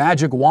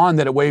magic wand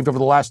that it waved over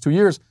the last 2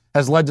 years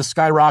has led to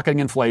skyrocketing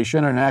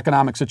inflation and an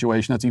economic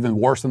situation that's even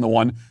worse than the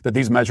one that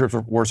these measures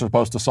were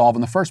supposed to solve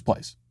in the first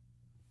place.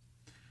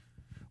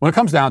 When it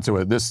comes down to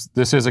it, this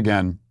is,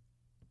 again,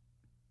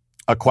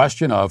 a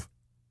question of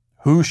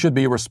who should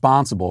be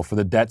responsible for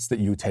the debts that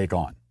you take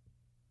on.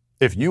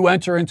 If you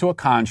enter into a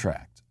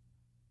contract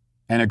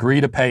and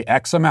agree to pay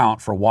X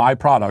amount for Y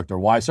product or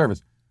Y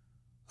service,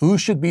 who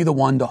should be the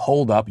one to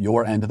hold up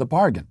your end of the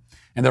bargain?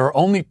 And there are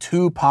only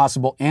two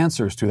possible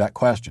answers to that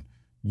question.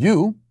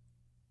 You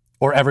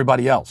or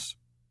everybody else.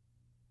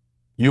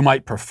 You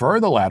might prefer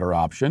the latter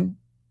option,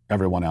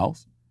 everyone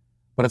else,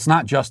 but it's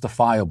not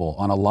justifiable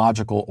on a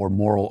logical or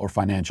moral or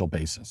financial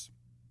basis.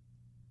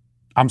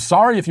 I'm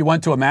sorry if you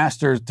went to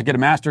get a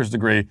master's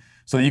degree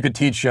so that you could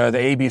teach the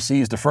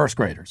ABCs to first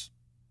graders.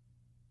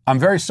 I'm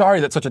very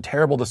sorry that such a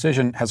terrible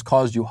decision has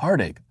caused you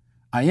heartache.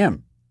 I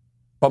am.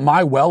 But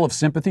my well of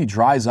sympathy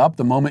dries up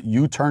the moment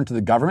you turn to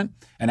the government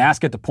and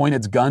ask it to point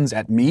its guns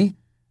at me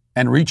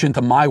and reach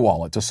into my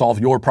wallet to solve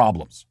your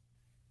problems.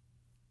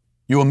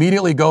 You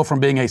immediately go from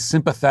being a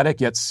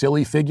sympathetic yet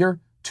silly figure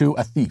to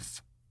a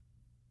thief.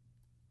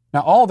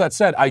 Now, all that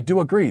said, I do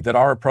agree that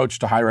our approach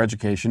to higher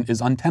education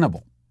is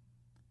untenable.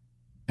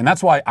 And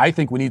that's why I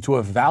think we need to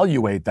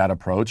evaluate that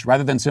approach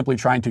rather than simply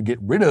trying to get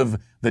rid of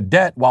the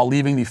debt while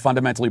leaving the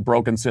fundamentally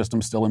broken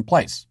system still in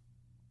place.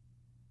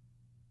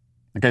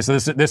 Okay, so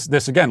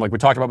this again, like we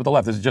talked about with the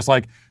left, this is just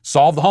like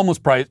solve the homeless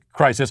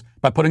crisis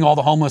by putting all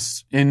the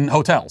homeless in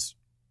hotels.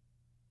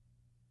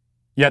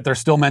 Yet they're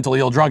still mentally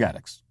ill drug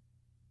addicts.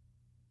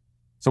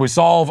 So we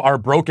solve our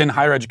broken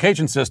higher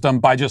education system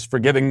by just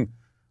forgiving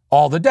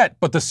all the debt,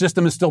 but the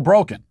system is still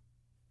broken.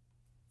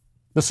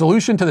 The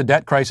solution to the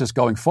debt crisis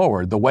going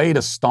forward, the way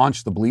to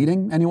staunch the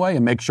bleeding anyway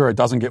and make sure it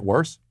doesn't get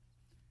worse,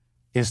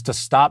 is to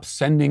stop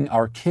sending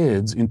our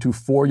kids into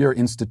four-year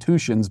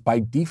institutions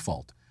by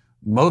default.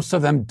 Most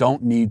of them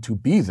don't need to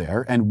be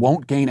there and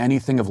won't gain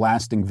anything of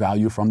lasting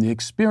value from the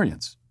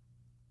experience.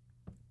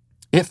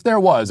 If there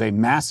was a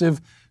massive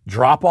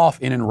drop-off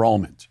in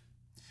enrollment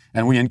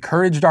and we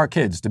encouraged our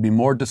kids to be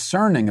more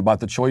discerning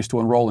about the choice to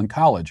enroll in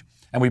college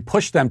and we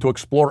pushed them to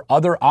explore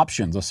other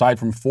options aside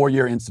from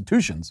four-year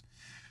institutions,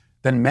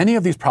 then many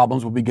of these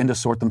problems will begin to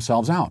sort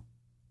themselves out.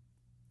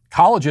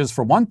 Colleges,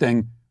 for one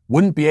thing,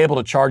 wouldn't be able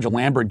to charge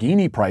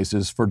Lamborghini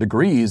prices for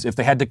degrees if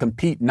they had to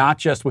compete not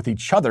just with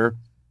each other,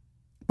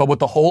 but with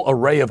the whole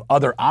array of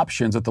other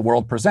options that the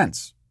world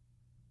presents.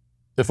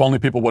 If only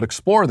people would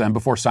explore them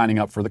before signing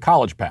up for the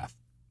college path.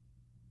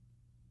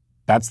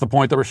 That's the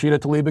point that Rashida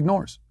Tlaib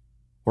ignores,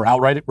 or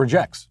outright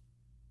rejects.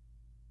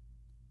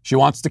 She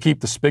wants to keep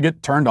the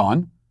spigot turned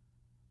on,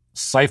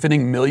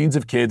 siphoning millions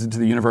of kids into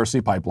the university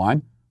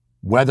pipeline,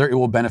 whether it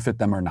will benefit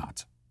them or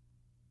not.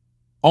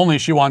 Only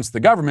she wants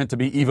the government to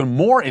be even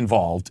more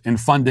involved in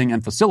funding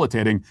and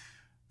facilitating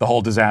the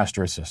whole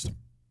disastrous system.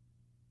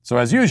 So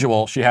as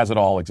usual, she has it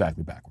all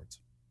exactly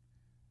backwards.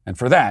 And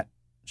for that,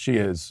 she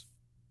is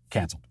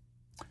canceled.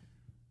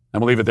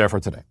 And we'll leave it there for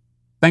today.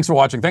 Thanks for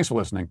watching. Thanks for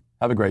listening.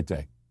 Have a great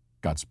day.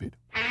 Godspeed.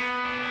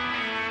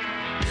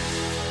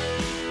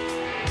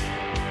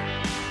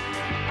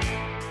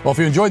 Well, if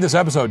you enjoyed this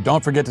episode,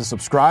 don't forget to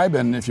subscribe.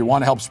 And if you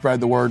want to help spread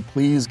the word,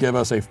 please give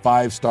us a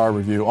 5-star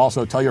review.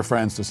 Also, tell your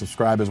friends to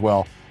subscribe as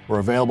well. We're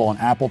available on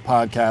Apple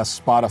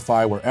Podcasts,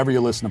 Spotify, wherever you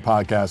listen to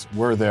podcasts,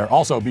 we're there.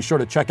 Also, be sure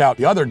to check out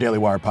the other Daily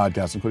Wire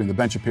podcasts, including The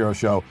Ben Shapiro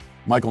Show,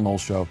 Michael Knowles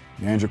Show,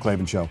 The Andrew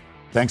Klavan Show.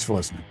 Thanks for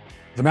listening.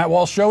 The Matt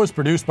Walsh Show is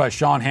produced by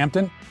Sean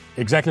Hampton,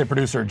 executive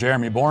producer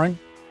Jeremy Boring.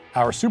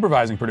 Our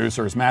supervising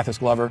producer is Mathis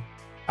Glover.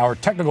 Our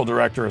technical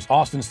director is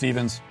Austin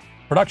Stevens.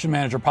 Production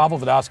manager Pavel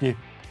Vodosky.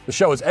 The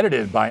show is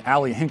edited by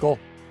Ali Hinkle.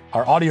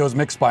 Our audio is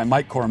mixed by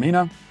Mike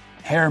Coromina.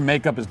 Hair and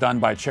makeup is done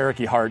by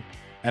Cherokee Hart.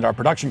 And our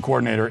production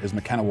coordinator is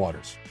McKenna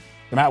Waters.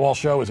 The Matt Walsh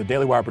Show is a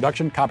Daily Wire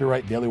production.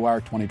 Copyright Daily Wire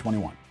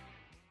 2021.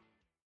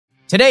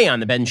 Today on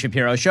The Ben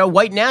Shapiro Show,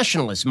 white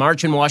nationalists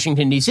march in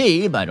Washington,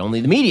 D.C., but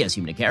only the media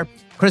seem to care.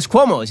 Chris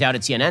Cuomo is out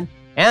at CNN.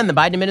 And the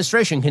Biden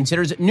administration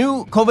considers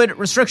new COVID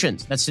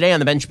restrictions. That's today on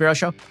The Ben Shapiro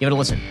Show. Give it a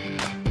listen.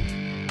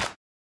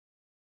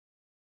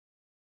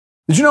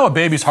 Did you know a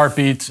baby's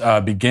heartbeat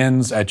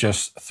begins at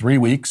just 3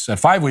 weeks? At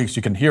 5 weeks,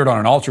 you can hear it on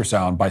an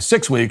ultrasound. By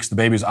 6 weeks, the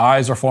baby's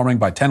eyes are forming.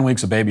 By 10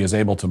 weeks, a baby is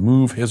able to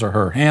move his or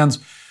her hands.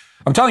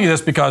 I'm telling you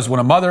this because when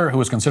a mother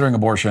who is considering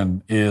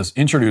abortion is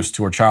introduced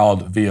to her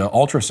child via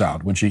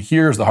ultrasound, when she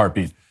hears the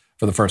heartbeat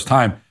for the first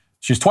time,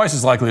 she's twice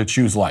as likely to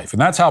choose life.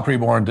 And that's how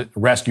Preborn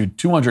rescued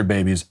 200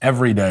 babies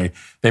every day.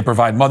 They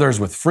provide mothers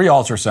with free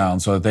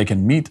ultrasound so that they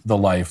can meet the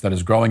life that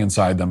is growing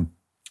inside them.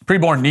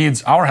 Preborn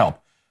needs our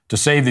help to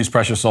save these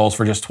precious souls.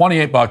 For just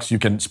 $28, you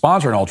can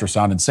sponsor an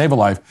ultrasound and save a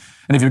life.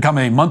 And if you become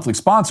a monthly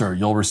sponsor,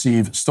 you'll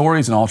receive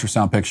stories and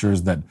ultrasound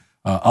pictures that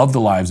of the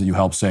lives that you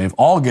help save.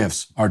 All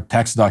gifts are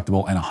tax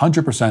deductible, and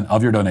 100%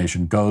 of your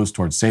donation goes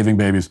towards saving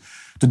babies.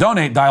 To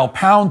donate, dial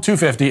pound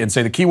 250 and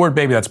say the keyword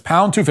baby. That's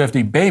pound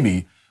 250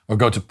 baby, or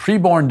go to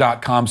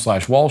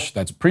preborn.com/Walsh.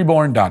 That's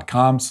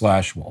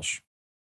preborn.com/Walsh.